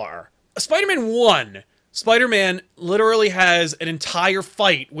on par. Spider-Man 1, Spider-Man literally has an entire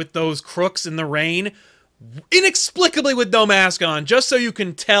fight with those crooks in the rain, inexplicably with no mask on, just so you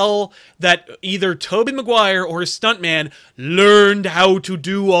can tell that either Tobey Maguire or his stuntman learned how to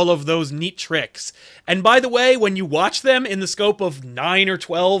do all of those neat tricks. And by the way, when you watch them in the scope of 9 or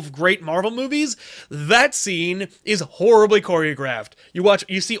 12 great Marvel movies, that scene is horribly choreographed.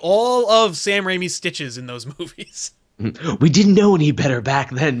 You see all of Sam Raimi's stitches in those movies. We didn't know any better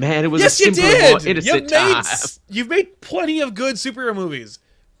back then, man. It was yes, a simpler, more innocent time. You've made plenty of good superhero movies.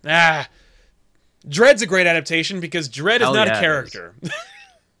 Dredd's a great adaptation because Dredd is not a character.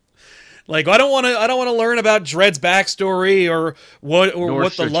 Like, I don't want to learn about Dredd's backstory or what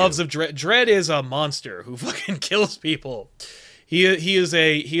the loves of Dredd. Dredd is a monster who fucking kills people. He is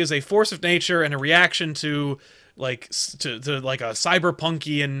a force of nature and a reaction to like a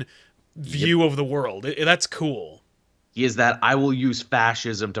cyberpunkian view of the world. That's cool. He is that I will use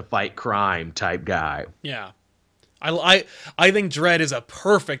fascism to fight crime type guy. Yeah. I think Dredd is a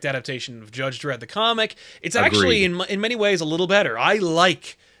perfect adaptation of Judge Dredd the comic. It's actually in many ways a little better. I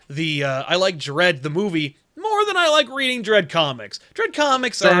like Dredd the movie more than I like reading Dredd comics. Dredd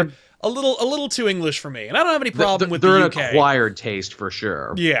comics are a little too English for me, and I don't have any problem with the UK. They're an acquired taste for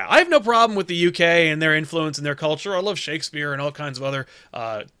sure. Yeah, I have no problem with the UK and their influence and their culture. I love Shakespeare and all kinds of other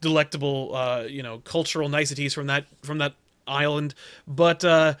delectable, cultural niceties from that island. But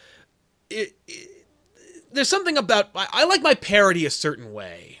there's something about I like my parody a certain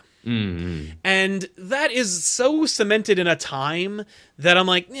way. Mm-hmm. And that is so cemented in a time that I'm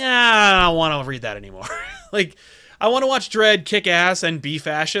like, yeah, I don't want to read that anymore. Like, I want to watch Dredd kick ass and be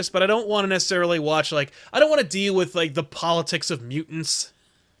fascist, but I don't want to necessarily watch, I don't want to deal with, the politics of mutants.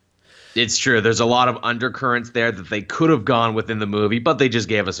 It's true. There's a lot of undercurrents there that they could have gone within the movie, but they just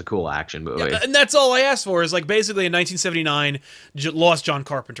gave us a cool action movie. Yeah, and that's all I asked for is, basically a 1979 Lost John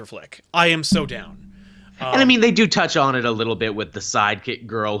Carpenter flick. I am so down. And I mean, they do touch on it a little bit with the sidekick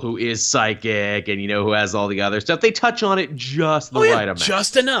girl who is psychic and, who has all the other stuff. They touch on it just the right amount.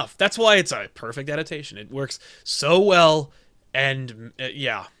 Just enough. That's why it's a perfect adaptation. It works so well, and it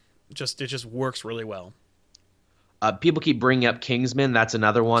just works really well. People keep bringing up Kingsman. That's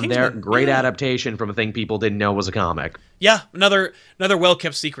another one there. Great adaptation from a thing people didn't know was a comic. Yeah, another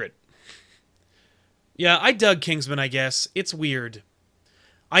well-kept secret. Yeah, I dug Kingsman, I guess. It's weird.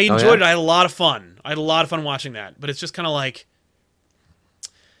 I enjoyed it. I had a lot of fun. I had a lot of fun watching that. But it's just kind of I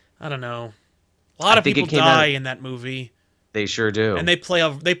don't know. A lot of people die in that movie. They sure do. And they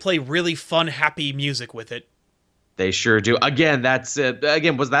play really fun, happy music with it. They sure do. Again, was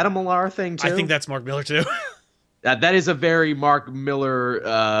that a Millar thing too? I think that's Mark Miller too. That is a very Mark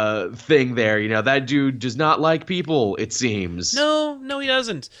Miller thing there. That dude does not like people, it seems. No, he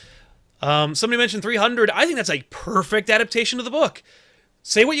doesn't. Somebody mentioned 300. I think that's a perfect adaptation of the book.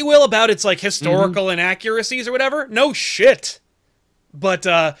 Say what you will about its historical inaccuracies or whatever. No shit. But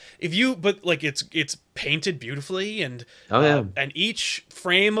it's painted beautifully and and each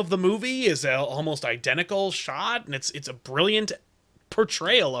frame of the movie is a almost identical shot, and it's a brilliant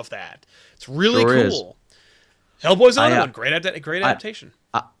portrayal of that. It's really cool. Hellboy's another one. Great adaptation.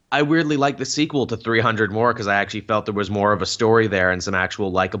 I weirdly like the sequel to 300 more because I actually felt there was more of a story there and some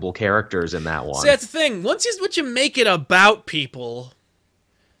actual likable characters in that one. See, that's the thing. Once you make it about people,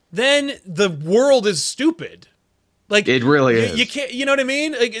 then the world is stupid. It really is. You can't. You know what I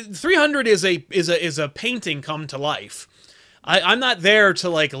mean? 300 is a painting come to life. I'm not there to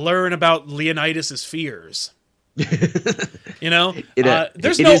learn about Leonidas's fears. There's no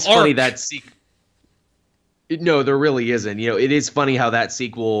is arc. Funny that No, there really isn't. It is funny how that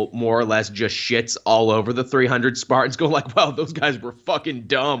sequel more or less just shits all over the 300 Spartans, going wow, those guys were fucking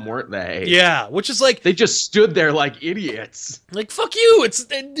dumb, weren't they? Yeah, which is they just stood there like idiots. Fuck you, it's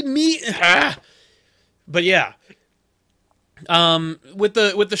me. But yeah, with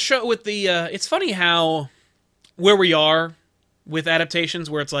the show, it's funny how where we are with adaptations,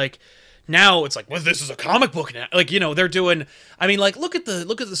 where it's now it's well, this is a comic book now. They're doing. I mean, look at the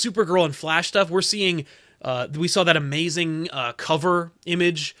Supergirl and Flash stuff. We're seeing. We saw that amazing cover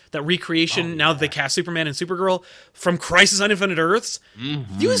image, that recreation. Now that they cast Superman and Supergirl from Crisis on Infinite Earths.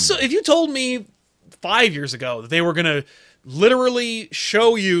 Mm-hmm. If you told me 5 years ago that they were gonna literally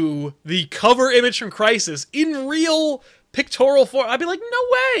show you the cover image from Crisis in real pictorial form, I'd be like, no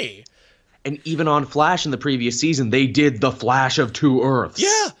way. And even on Flash in the previous season, they did the Flash of Two Earths.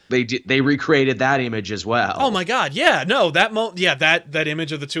 Yeah, they recreated that image as well. Oh my god, yeah, no, that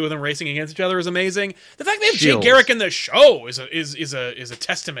image of the two of them racing against each other is amazing. The fact they have Jay Garrick in the show is a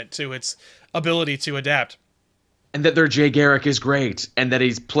testament to its ability to adapt. And that their Jay Garrick is great, and that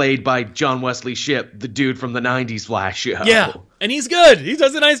he's played by John Wesley Shipp, the dude from the '90s Flash show. Yeah, and he's good. He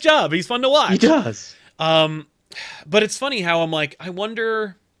does a nice job. He's fun to watch. He does. But it's funny how I'm I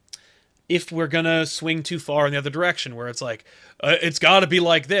wonder if we're gonna swing too far in the other direction, where it's it's got to be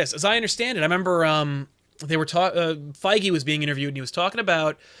like this. As I understand it, I remember they were Feige was being interviewed, and he was talking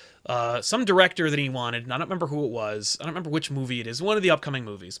about some director that he wanted, and I don't remember who it was. I don't remember which movie it is. One of the upcoming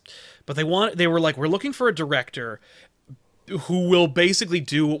movies. But they were we're looking for a director who will basically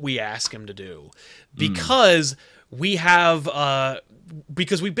do what we ask him to do, because we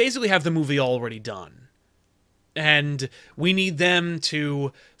basically have the movie already done. And we need them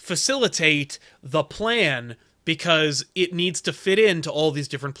to facilitate the plan because it needs to fit into all these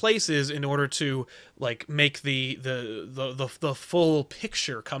different places in order to make the full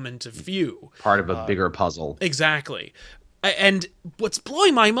picture come into view. Part of a bigger puzzle. Exactly. And what's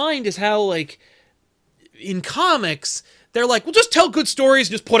blowing my mind is how in comics they're well, just tell good stories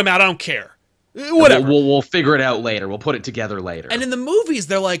and just put them out. I don't care. Whatever. We'll figure it out later. We'll put it together later. And in the movies,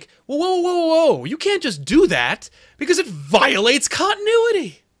 they're like, whoa, whoa, whoa, whoa, you can't just do that because it violates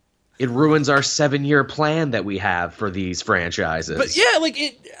continuity. It ruins our 7-year plan that we have for these franchises. But yeah, like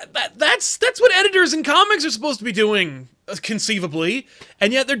that's what editors in comics are supposed to be doing, conceivably,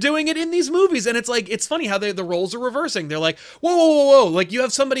 and yet they're doing it in these movies. And it's like, it's funny how the roles are reversing. They're like, whoa, whoa, whoa, whoa, like you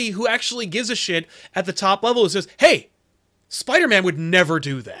have somebody who actually gives a shit at the top level who says, hey, Spider-Man would never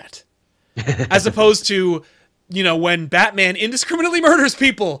do that. As opposed to, you know, when Batman indiscriminately murders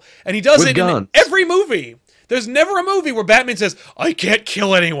people, and he does With it guns. in every movie. There's never a movie where Batman says, I can't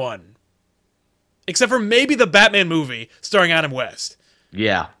kill anyone. Except for maybe the Batman movie starring Adam West.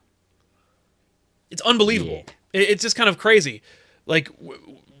 Yeah. It's unbelievable. Yeah. It's just kind of crazy. Like,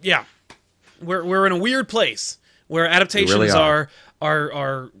 yeah. We're in a weird place where adaptations really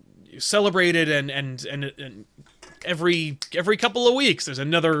are celebrated and every couple of weeks there's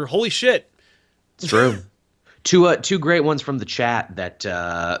another holy shit. It's true. Two great ones from the chat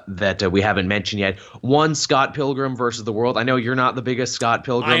that we haven't mentioned yet. One, Scott Pilgrim versus the World. I know you're not the biggest Scott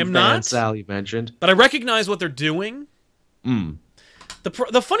Pilgrim fan, not. Sal, you mentioned. But I recognize what they're doing.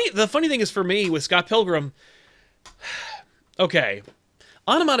 The funny thing is, for me with Scott Pilgrim, okay,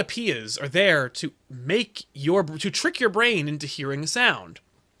 onomatopoeias are there to trick your brain into hearing a sound.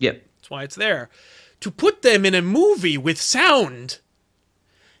 Yep. That's why it's there. To put them in a movie with sound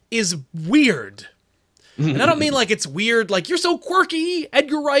is weird. And I don't mean like it's weird, like you're so quirky,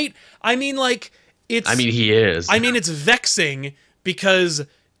 Edgar Wright. I mean like it's. I mean he is. I mean it's vexing because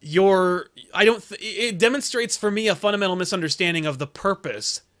it demonstrates for me a fundamental misunderstanding of the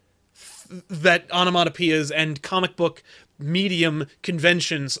purpose that onomatopoeias and comic book medium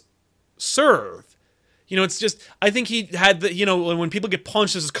conventions serve. You know, it's just, I think he had the, you know, when people get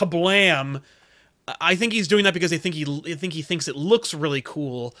punched, this is kablam. I think he's doing that because I think he thinks it looks really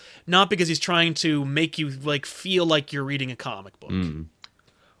cool, not because he's trying to make you like feel like you're reading a comic book.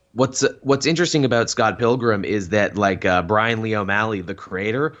 What's interesting about Scott Pilgrim is that like Brian Lee O'Malley, the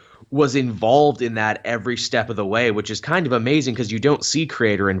creator, was involved in that every step of the way, which is kind of amazing because you don't see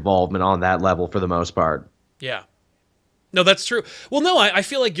creator involvement on that level for the most part. Yeah. No, that's true. Well, no, I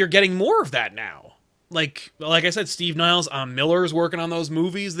feel like you're getting more of that now. Like I said, Steve Niles, Miller's working on those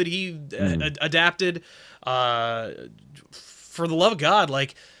movies that he adapted. For the love of God,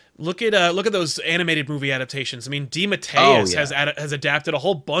 like look at those animated movie adaptations. I mean, DeMatteis has adapted a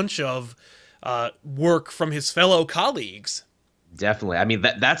whole bunch of work from his fellow colleagues. Definitely. I mean,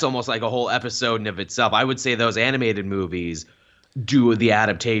 that's almost like a whole episode in of itself. I would say those animated movies do the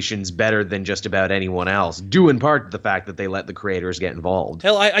adaptations better than just about anyone else, due in part to the fact that they let the creators get involved.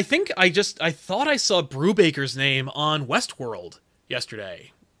 Hell, I think I thought I saw Brubaker's name on Westworld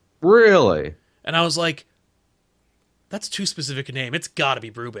yesterday. Really? And I was like, that's too specific a name. It's got to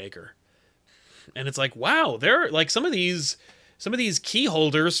be Brubaker. And it's like, wow, they're like some of these key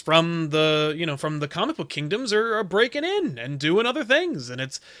holders from the comic book kingdoms are breaking in and doing other things,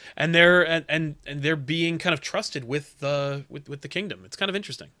 and they're being kind of trusted with the kingdom. It's kind of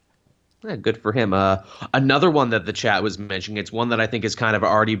interesting. Yeah, good for him. Another one that the chat was mentioning, it's one that I think has kind of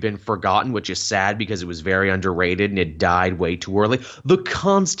already been forgotten, which is sad because it was very underrated and it died way too early. The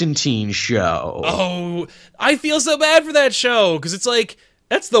Constantine Show. Oh, I feel so bad for that show because it's like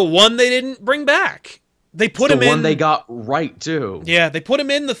that's the one they didn't bring back. They put him in. The one they got right, too. Yeah, they put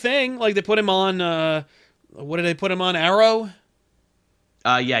him in the thing. Like, they put him on, what did they put him on, Arrow?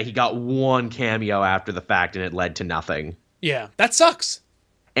 Yeah, he got one cameo after the fact, and it led to nothing. Yeah, that sucks.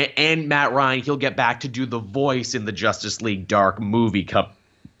 And Matt Ryan, he'll get back to do the voice in the Justice League Dark movie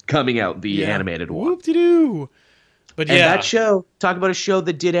coming out, the animated one. Whoop-de-doo. But yeah. And that show, talk about a show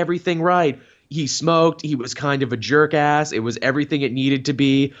that did everything right. He smoked. He was kind of a jerk ass. It was everything it needed to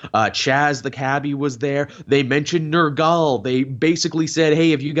be. Chaz the cabbie was there. They mentioned Nergal. They basically said,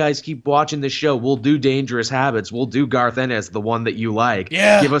 hey, if you guys keep watching this show, we'll do Dangerous Habits. We'll do Garth Ennis, the one that you like.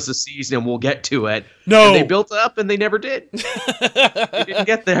 Yeah. Give us a season and we'll get to it. No. And they built up and they never did. They didn't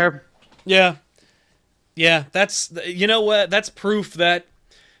get there. Yeah. Yeah, that's, you know what? That's proof that,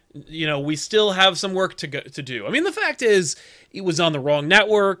 you know, we still have some work to do. I mean, the fact is, it was on the wrong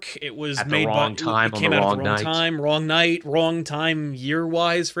network. It was at made the wrong time, it came on the out wrong at the wrong night. time, wrong night, wrong time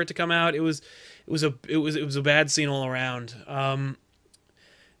year-wise for it to come out. It was a bad scene all around.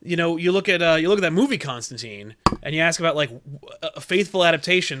 You know, you look at that movie Constantine, and you ask about like faithful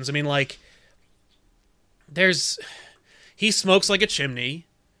adaptations. I mean, like, he smokes like a chimney.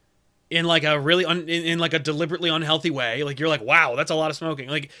 In like a really in like a deliberately unhealthy way. Like, you're like, wow, that's a lot of smoking.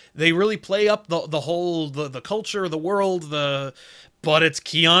 Like, they really play up the whole the culture, the world, but it's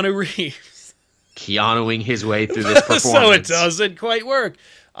Keanu Reeves. Keanuing his way through this performance. So it doesn't quite work.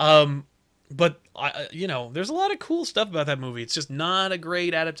 But there's a lot of cool stuff about that movie. It's just not a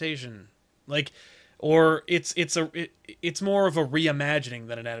great adaptation. Like, or it's more of a reimagining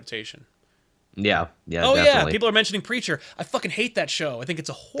than an adaptation. Yeah, oh definitely. Yeah, people are mentioning Preacher. I fucking hate that show. I think it's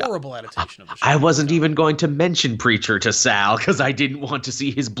a horrible adaptation of the show. I wasn't even going to mention Preacher to Sal because I didn't want to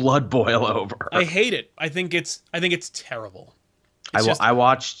see his blood boil over. I hate it. I think it's terrible. I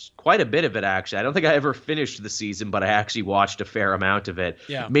watched quite a bit of it, actually. I don't think I ever finished the season, but I actually watched a fair amount of it.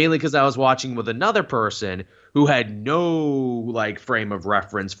 Yeah. Mainly because I was watching with another person who had no frame of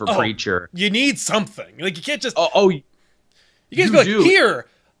reference for Preacher. You need something. Like, you can't just you can't just be like, here.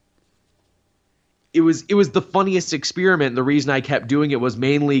 It was the funniest experiment. The reason I kept doing it was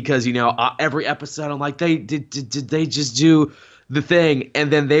mainly because every episode I'm like, did they just do the thing? And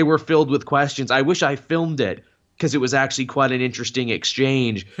then they were filled with questions. I wish I filmed it because it was actually quite an interesting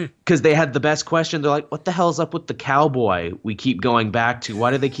exchange. Because they had the best question. They're like, "What the hell's up with the cowboy? We keep going back to.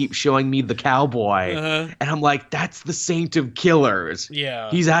 Why do they keep showing me the cowboy?" And I'm like, "That's the Saint of Killers.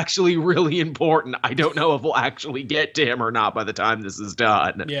 Yeah, he's actually really important. I don't know if we'll actually get to him or not by the time this is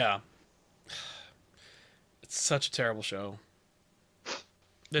done." Yeah. Such a terrible show.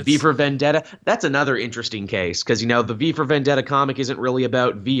 V for Vendetta, that's another interesting case because the V for Vendetta comic isn't really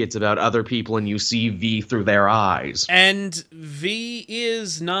about V, it's about other people, and you see V through their eyes. And V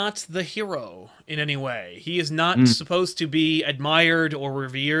is not the hero in any way. He is not supposed to be admired or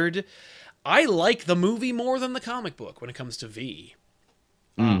revered. I like the movie more than the comic book when it comes to V.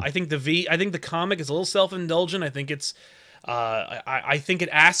 I think the comic is a little self-indulgent. I think it's I think it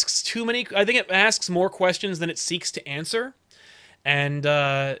asks too many. I think it asks more questions than it seeks to answer, and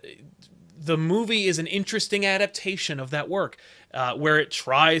the movie is an interesting adaptation of that work, where it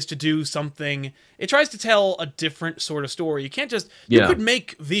tries to do something. It tries to tell a different sort of story. You can't just you could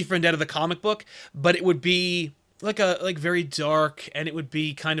make V for Vendetta the comic book, but it would be like very dark, and it would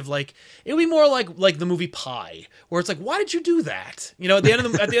be kind of like it would be more like the movie Pi, where it's like, why did you do that? At the end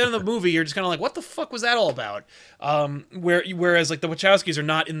of the movie, you're just kind of like, what the fuck was that all about? Whereas the Wachowskis are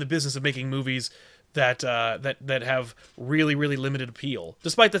not in the business of making movies that have really, really limited appeal,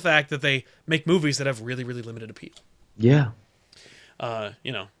 despite the fact that they make movies that have really, really limited appeal. Yeah. Because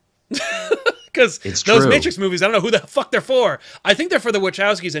those true. Matrix movies, I don't know who the fuck they're for. I think they're for the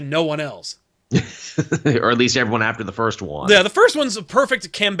Wachowskis and no one else. Or at least everyone after the first one. Yeah, the first one's a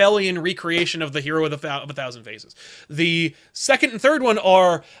perfect Campbellian recreation of the hero of a thousand faces. The second and third one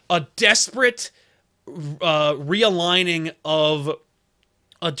are a desperate realigning of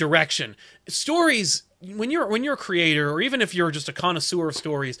a direction. Stories, when you're a creator, or even if you're just a connoisseur of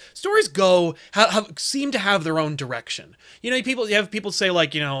stories seem to have their own direction. You have people say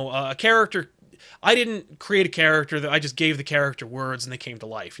a character. I didn't create a character, that I just gave the character words and they came to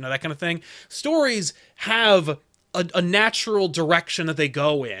life. That kind of thing. Stories have a natural direction that they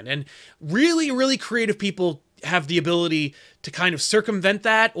go in. And really, really creative people have the ability to kind of circumvent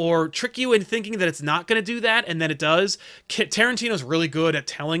that or trick you into thinking that it's not going to do that, and then it does. Tarantino's really good at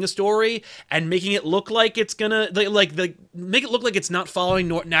telling a story and making it look like it's going to, make it look like it's not following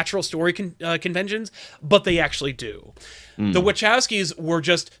natural story conventions, but they actually do. The Wachowskis were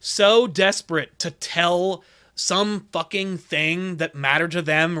just so desperate to tell some fucking thing that mattered to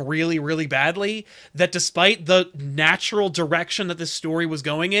them really, really badly, that despite the natural direction that this story was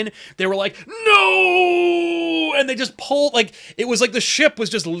going in, they were like, no! And they just pulled, it was like the ship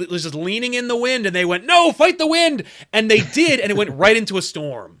was just leaning in the wind, and they went, no, fight the wind! And they did, and it went right into a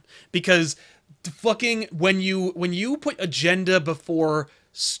storm. Because fucking, when you put agenda before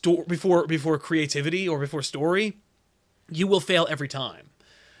creativity or before story, you will fail every time.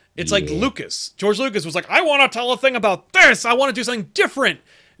 It's like George Lucas was like, I want to tell a thing about this. I want to do something different.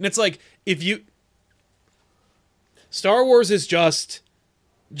 And it's like, Star Wars is just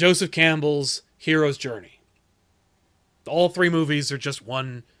Joseph Campbell's hero's journey. All three movies are just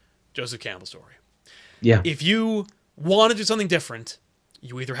one Joseph Campbell story. Yeah. If you want to do something different,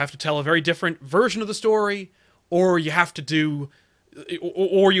 you either have to tell a very different version of the story, or you have to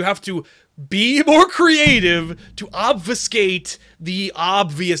be more creative to obfuscate the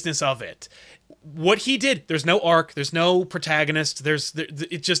obviousness of it. What he did, there's no arc, there's no protagonist,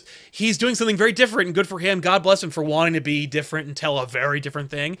 he's doing something very different, and good for him. God bless him for wanting to be different and tell a very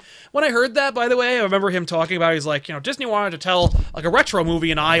different thing. When I heard that, by the way, I remember him talking about, he's like, Disney wanted to tell a retro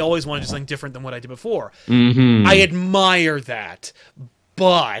movie, and I always wanted to do something different than what I did before. I admire that,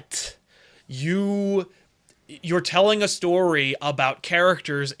 but you're telling a story about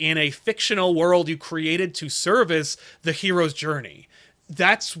characters in a fictional world you created to service the hero's journey.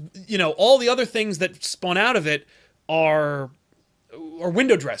 That's, all the other things that spun out of it are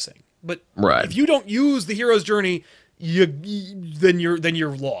window dressing. But if you don't use the hero's journey, then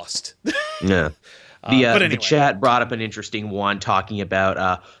you're lost. Yeah. But anyway. The chat brought up an interesting one talking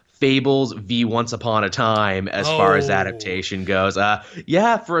about Fables v Once Upon a Time as far as adaptation goes.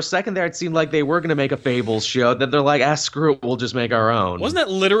 Yeah, for a second there, it seemed like they were going to make a Fables show. Then they're like, screw it, we'll just make our own. Wasn't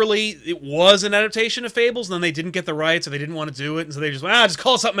that literally, it was an adaptation of Fables, and then they didn't get the rights, or they didn't want to do it, and so they just went, just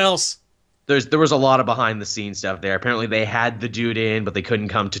call it something else. There was a lot of behind the scenes stuff there. Apparently they had the dude in, but they couldn't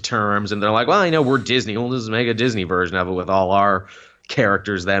come to terms, and they're like, well, we're Disney. We'll just make a Disney version of it with all our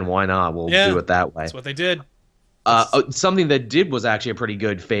characters then. Why not? We'll do it that way. That's what they did. Something that did was actually a pretty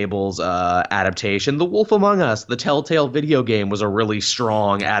good Fables adaptation. The Wolf Among Us, the Telltale video game, was a really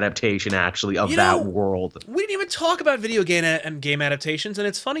strong adaptation, actually, of that world. We didn't even talk about video game adaptations, and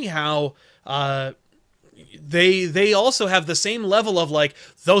it's funny how they also have the same level of, like,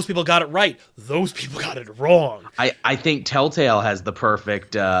 those people got it right, those people got it wrong. I think Telltale has the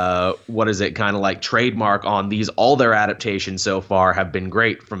perfect, kind of like trademark on these. All their adaptations so far have been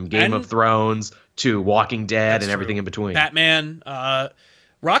great, from Game of Thrones to Walking Dead and everything in between. Batman.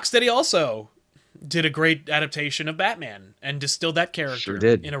 Rocksteady also did a great adaptation of Batman and distilled that character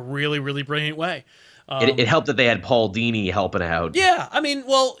in a really, really brilliant way. It helped that they had Paul Dini helping out. Yeah,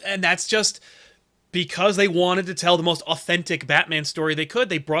 and that's just because they wanted to tell the most authentic Batman story they could.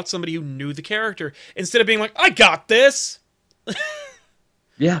 They brought somebody who knew the character instead of being like, I got this.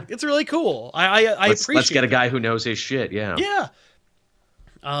 Yeah. It's really cool. I appreciate Let's get a guy who knows his shit, yeah. Yeah.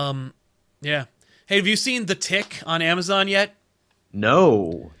 Yeah. Hey, have you seen The Tick on Amazon yet?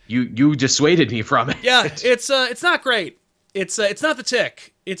 No. You dissuaded me from it. Yeah, it's not great. It's not The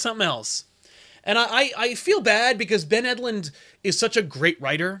Tick. It's something else. And I feel bad because Ben Edlund is such a great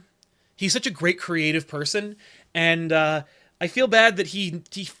writer. He's such a great creative person, and I feel bad that he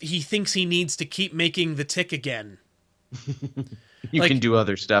thinks he needs to keep making The Tick again. You can do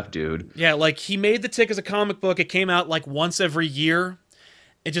other stuff, dude. Yeah, like, he made The Tick as a comic book. It came out like once every year.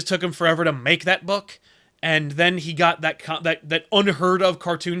 It just took him forever to make that book, and then he got that unheard of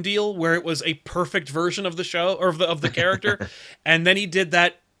cartoon deal where it was a perfect version of the show or of the character, and then he did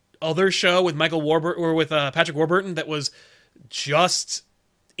that other show with Patrick Warburton that was just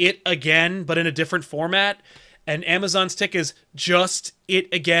it again, but in a different format. And Amazon's Tick is just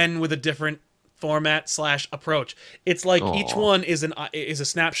it again with a different format / approach. It's like each one is a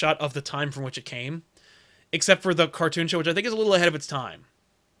snapshot of the time from which it came, except for the cartoon show, which I think is a little ahead of its time.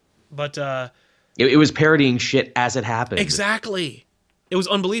 But it was parodying shit as it happened. Exactly. It was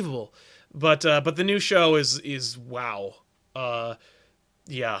unbelievable. But the new show is wow.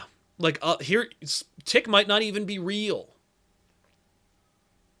 Yeah. Like, here, Tick might not even be real.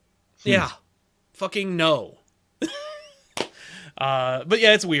 Yeah. Fucking no. But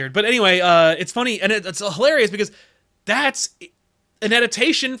yeah, it's weird. But anyway, it's funny, and it's hilarious because that's an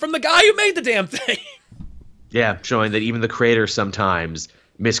adaptation from the guy who made the damn thing. Yeah, showing that even the creators sometimes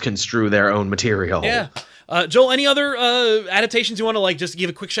misconstrue their own material. Yeah. Joel, any other adaptations you want to, like, just give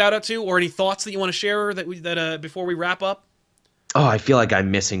a quick shout out to, or any thoughts that you want to share that before we wrap up? Oh, I feel like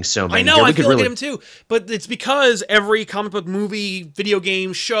I'm missing so many. I know, I feel like I am too. But it's because every comic book, movie, video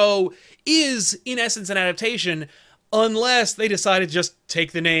game, show is, in essence, an adaptation, unless they decide to just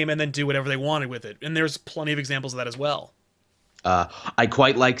take the name and then do whatever they wanted with it. And there's plenty of examples of that as well. I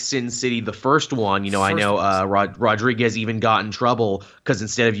quite like Sin City, the first one. I know Rodriguez even got in trouble because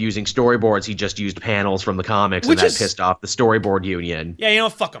instead of using storyboards, he just used panels from the comics, and that pissed off the storyboard union. Yeah,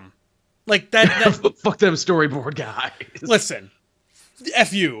 fuck them. Like, that fuck them storyboard guys. Listen,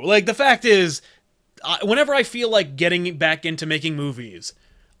 F you. Like, the fact is, whenever I feel like getting back into making movies,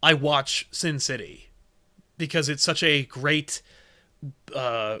 I watch Sin City because it's such a great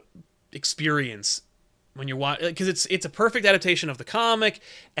experience. When you're watching, because it's a perfect adaptation of the comic,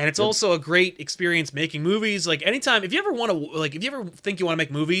 and it's also a great experience making movies. Like, anytime, if you ever think you want to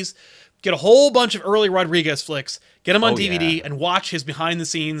make movies, get a whole bunch of early Rodriguez flicks, get them on DVD, and watch his behind the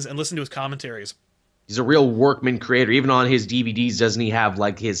scenes and listen to his commentaries. He's a real workman creator. Even on his DVDs, doesn't he have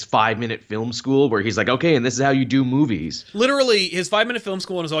like his 5-minute film school where he's like, okay, and this is how you do movies? Literally, his 5-minute film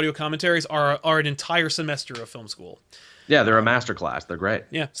school and his audio commentaries are an entire semester of film school. Yeah, they're a masterclass. They're great.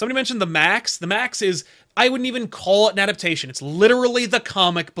 Yeah. Somebody mentioned The Max. The Max is, I wouldn't even call it an adaptation. It's literally the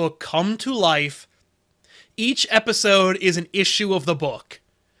comic book come to life. Each episode is an issue of the book.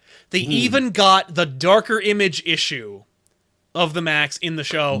 They even got the Darker Image issue of The Max in the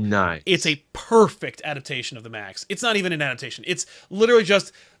show. Nice. It's a perfect adaptation of The Max. It's not even an adaptation. It's literally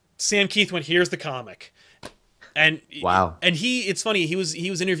just Sam Keith went, here's the comic. And wow. And it's funny, he was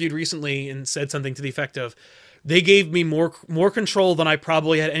interviewed recently and said something to the effect of, they gave me more control than I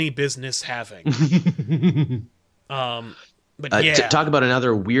probably had any business having. But yeah. Talk about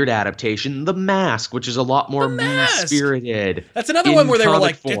another weird adaptation, The Mask, which is a lot more mean-spirited. That's another one where they were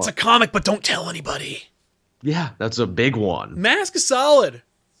like, it's a comic, but don't tell anybody. Yeah, that's a big one. Mask is solid.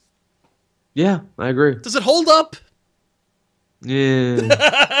 Yeah, I agree. Does it hold up?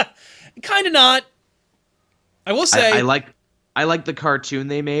 Yeah. Kind of not. I will say... I like the cartoon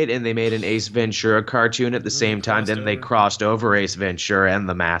they made, and they made an Ace Ventura cartoon at the same time. Then they crossed over Ace Ventura and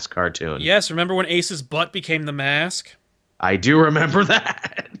the Mask cartoon. Yes, remember when Ace's butt became the mask? I do remember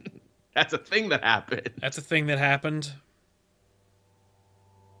that. That's a thing that happened. That's a thing that happened.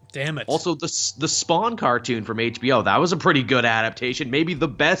 Damn it. Also, the Spawn cartoon from HBO, that was a pretty good adaptation. Maybe the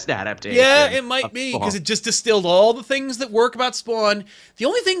best adaptation. Yeah, it might be, because it just distilled all the things that work about Spawn. The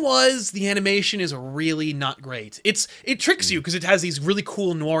only thing was, the animation is really not great. It tricks you, because it has these really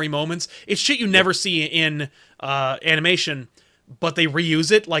cool noir moments. It's shit you never see in animation, but they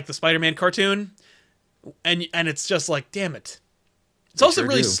reuse it, like the Spider-Man cartoon. And it's just like, damn it. It's also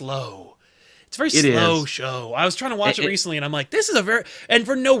really slow. It's a very slow show. I was trying to watch it recently, and I'm like, this is and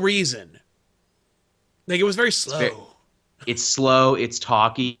for no reason. Like, it was very slow. It's slow, it's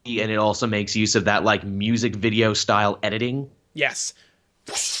talky, and it also makes use of that, like, music video style editing. Yes.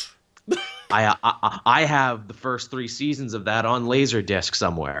 I have the first 3 seasons of that on Laserdisc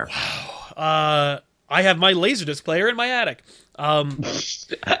somewhere. Wow. I have my Laserdisc player in my attic.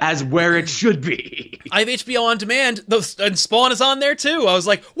 As where it should be. I have HBO on demand, and Spawn is on there too. I was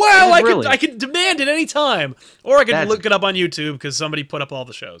like, wow, I could demand it any time. Or I could look it up on YouTube, because somebody put up all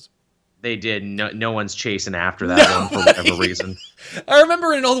the shows. They did. No one's chasing after that one for whatever reason. I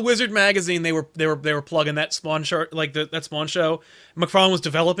remember in an old Wizard magazine, they were plugging that Spawn show, like that Spawn show. McFarlane was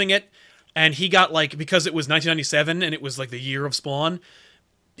developing it, and he got, like, because it was 1997 and it was like the year of Spawn,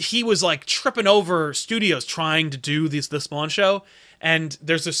 he was like tripping over studios trying to do the Spawn show, and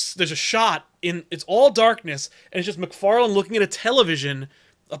there's a shot it's all darkness, and it's just McFarlane looking at a television,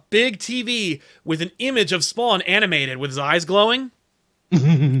 a big TV with an image of Spawn animated with his eyes glowing,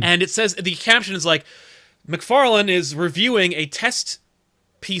 and it says, the caption is like, McFarlane is reviewing a test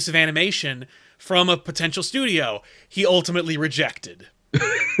piece of animation from a potential studio he ultimately rejected.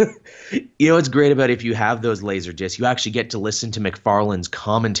 You know what's great about if you have those Laserdiscs, you actually get to listen to McFarlane's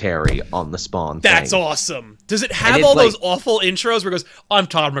commentary on the Spawn thing. That's awesome. Does it have all those awful intros where it goes, I'm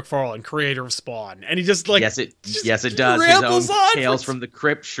Todd McFarlane, creator of Spawn, and he just like... Yes, it does. His own Tales from the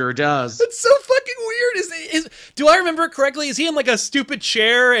Crypt sure does. It's so fucking weird. Do I remember it correctly? Is he in like a stupid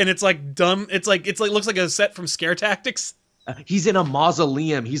chair and it's like dumb? It's like looks like a set from Scare Tactics? He's in a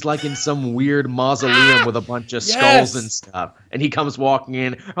mausoleum. He's like in some weird mausoleum with a bunch of skulls and stuff. And he comes walking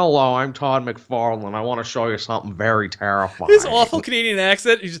in. Hello, I'm Todd McFarlane. I want to show you something very terrifying. His awful Canadian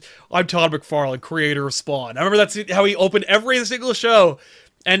accent. I'm Todd McFarlane, creator of Spawn. I remember that's how he opened every single show.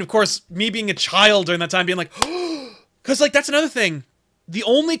 And of course, me being a child during that time being like, because like that's another thing. The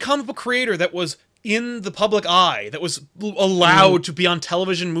only comic book creator that was in the public eye, that was allowed to be on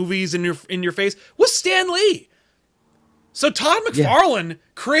television, movies, in your face, was Stan Lee. So Todd McFarlane,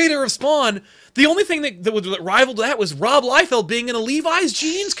 creator of Spawn, the only thing that rivaled that was Rob Liefeld being in a Levi's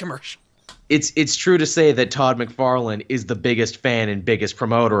jeans commercial. It's true to say that Todd McFarlane is the biggest fan and biggest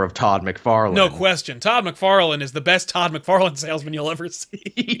promoter of Todd McFarlane. No question. Todd McFarlane is the best Todd McFarlane salesman you'll ever see.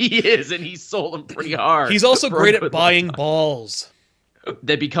 He is, and he's sold them pretty hard. He's also great at buying balls.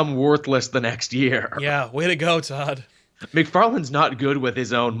 That become worthless the next year. Yeah, way to go, Todd. McFarlane's not good with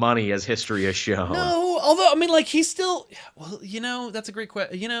his own money, as history has shown. No, although, I mean, like, he's still... Well, you know, that's a great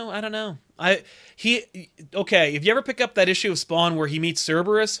question. You know, I don't know. Okay, if you ever pick up that issue of Spawn where he meets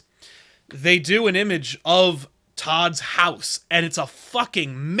Cerberus, they do an image of Todd's house, and it's a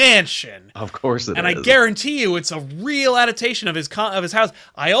fucking mansion. Of course it is. And I guarantee you it's a real adaptation of his house.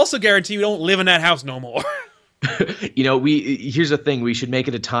 I also guarantee you don't live in that house no more. You know, here's the thing. We should make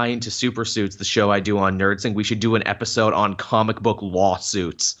it a tie-in to Super Suits, the show I do on NerdSync. We should do an episode on comic book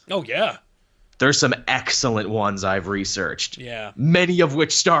lawsuits. Oh, yeah. There's some excellent ones I've researched. Yeah. Many of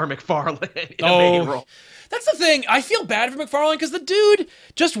which star McFarlane in a main role. That's the thing. I feel bad for McFarlane because the dude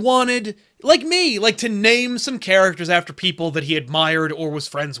just wanted, like me, like to name some characters after people that he admired or was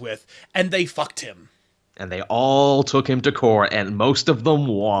friends with, and they fucked him. And they all took him to court, and most of them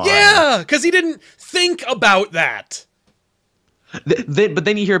won. Yeah, because he didn't think about that. But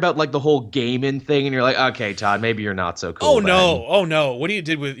then you hear about, like, the whole Gaiman thing, and you're like, okay, Todd, maybe you're not so cool. Oh, no. What he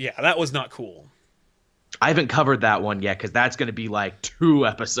did with... Yeah, that was not cool. I haven't covered that one yet, because that's going to be, like, 2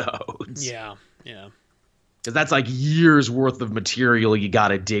 episodes. Yeah. Because that's, like, years' worth of material you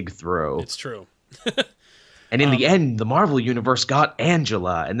gotta dig through. It's true. And in the end, the Marvel Universe got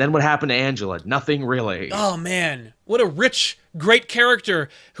Angela. And then what happened to Angela? Nothing really. Oh, man. What a rich, great character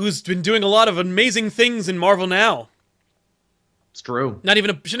who's been doing a lot of amazing things in Marvel now. It's true. She's not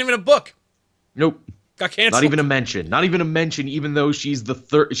even a book. Nope. Got canceled. Not even a mention. Not even a mention. Even though she's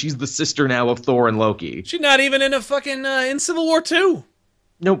the sister now of Thor and Loki. She's not even in a fucking in Civil War 2.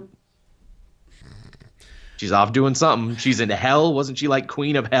 Nope. She's off doing something. She's in hell. Wasn't she like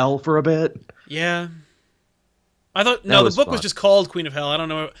Queen of Hell for a bit? Yeah. I thought the book was just called Queen of Hell. I don't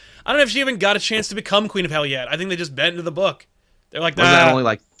know if she even got a chance to become Queen of Hell yet. I think they just bent into the book. They're like, was that only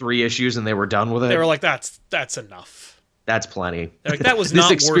like 3 issues and they were done with it? They were like, that's enough. That's plenty. They're like, that was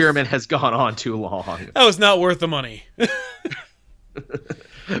this experiment has gone on too long. That was not worth the money.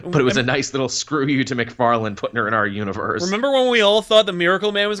 But it was a nice little screw you to McFarlane putting her in our universe. Remember when we all thought the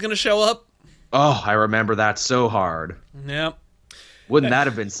Miracle Man was going to show up? Oh, I remember that so hard. Yep. Wouldn't that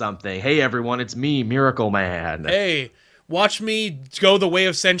have been something? Hey, everyone, it's me, Miracle Man. Hey, watch me go the way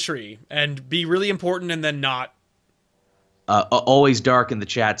of Sentry and be really important and then not. Always Dark in the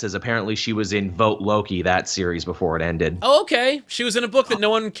chat says apparently she was in Vote Loki, that series, before it ended. Oh, okay. She was in a book that no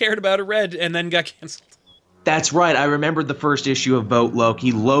one cared about or read and then got canceled. That's right. I remembered the first issue of Vote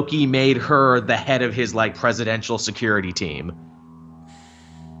Loki. Loki made her the head of his, like, presidential security team.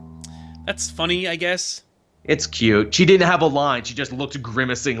 That's funny, I guess. It's cute. She didn't have a line. She just looked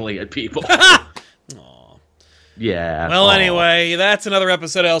grimacingly at people. Aww. Yeah. Well, anyway, that's another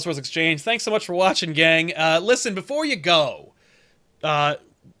episode of Elseworlds Exchange. Thanks so much for watching, gang. Listen, before you go,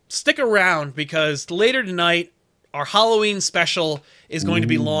 stick around because later tonight, our Halloween special is going to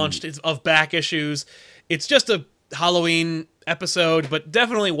be launched. It's of back issues. It's just a Halloween episode, but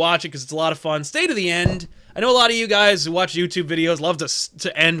definitely watch it because it's a lot of fun. Stay to the end. I know a lot of you guys who watch YouTube videos love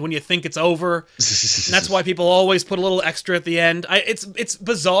to end when you think it's over. And that's why people always put a little extra at the end. It's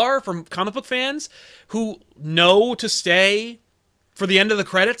bizarre from comic book fans who know to stay for the end of the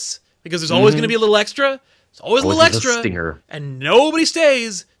credits because there's always going to be a little extra. There's always a little extra. Stinger. And nobody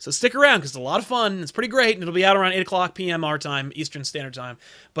stays. So stick around because it's a lot of fun. It's pretty great. And it'll be out around 8 o'clock p.m. our time, Eastern Standard Time.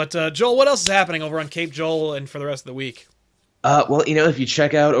 But Joel, what else is happening over on Cape Joel and for the rest of the week? Well, if you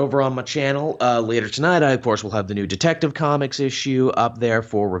check out over on my channel later tonight, I, of course, will have the new Detective Comics issue up there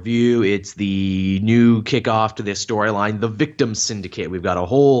for review. It's the new kickoff to this storyline, The Victim Syndicate. We've got a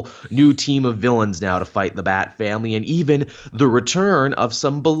whole new team of villains now to fight the Bat family, and even the return of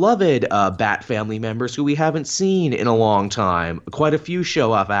some beloved Bat family members who we haven't seen in a long time. Quite a few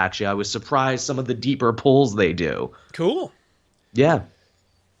show up, actually. I was surprised some of the deeper pulls they do. Cool. Yeah.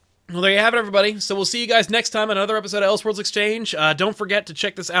 Well, there you have it, everybody. So we'll see you guys next time on another episode of Elseworlds Exchange. Don't forget to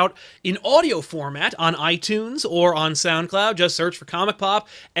check this out in audio format on iTunes or on SoundCloud. Just search for Comic Pop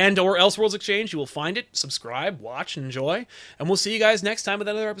and or Elseworlds Exchange. You will find it. Subscribe, watch, and enjoy. And we'll see you guys next time with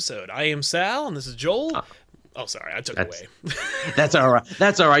another episode. I am Sal, and this is Joel. Oh, sorry, I took it away. That's all right.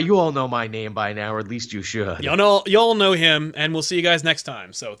 That's all right. You all know my name by now, or at least you should. Y'all know him, and we'll see you guys next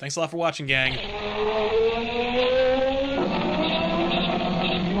time. So thanks a lot for watching, gang.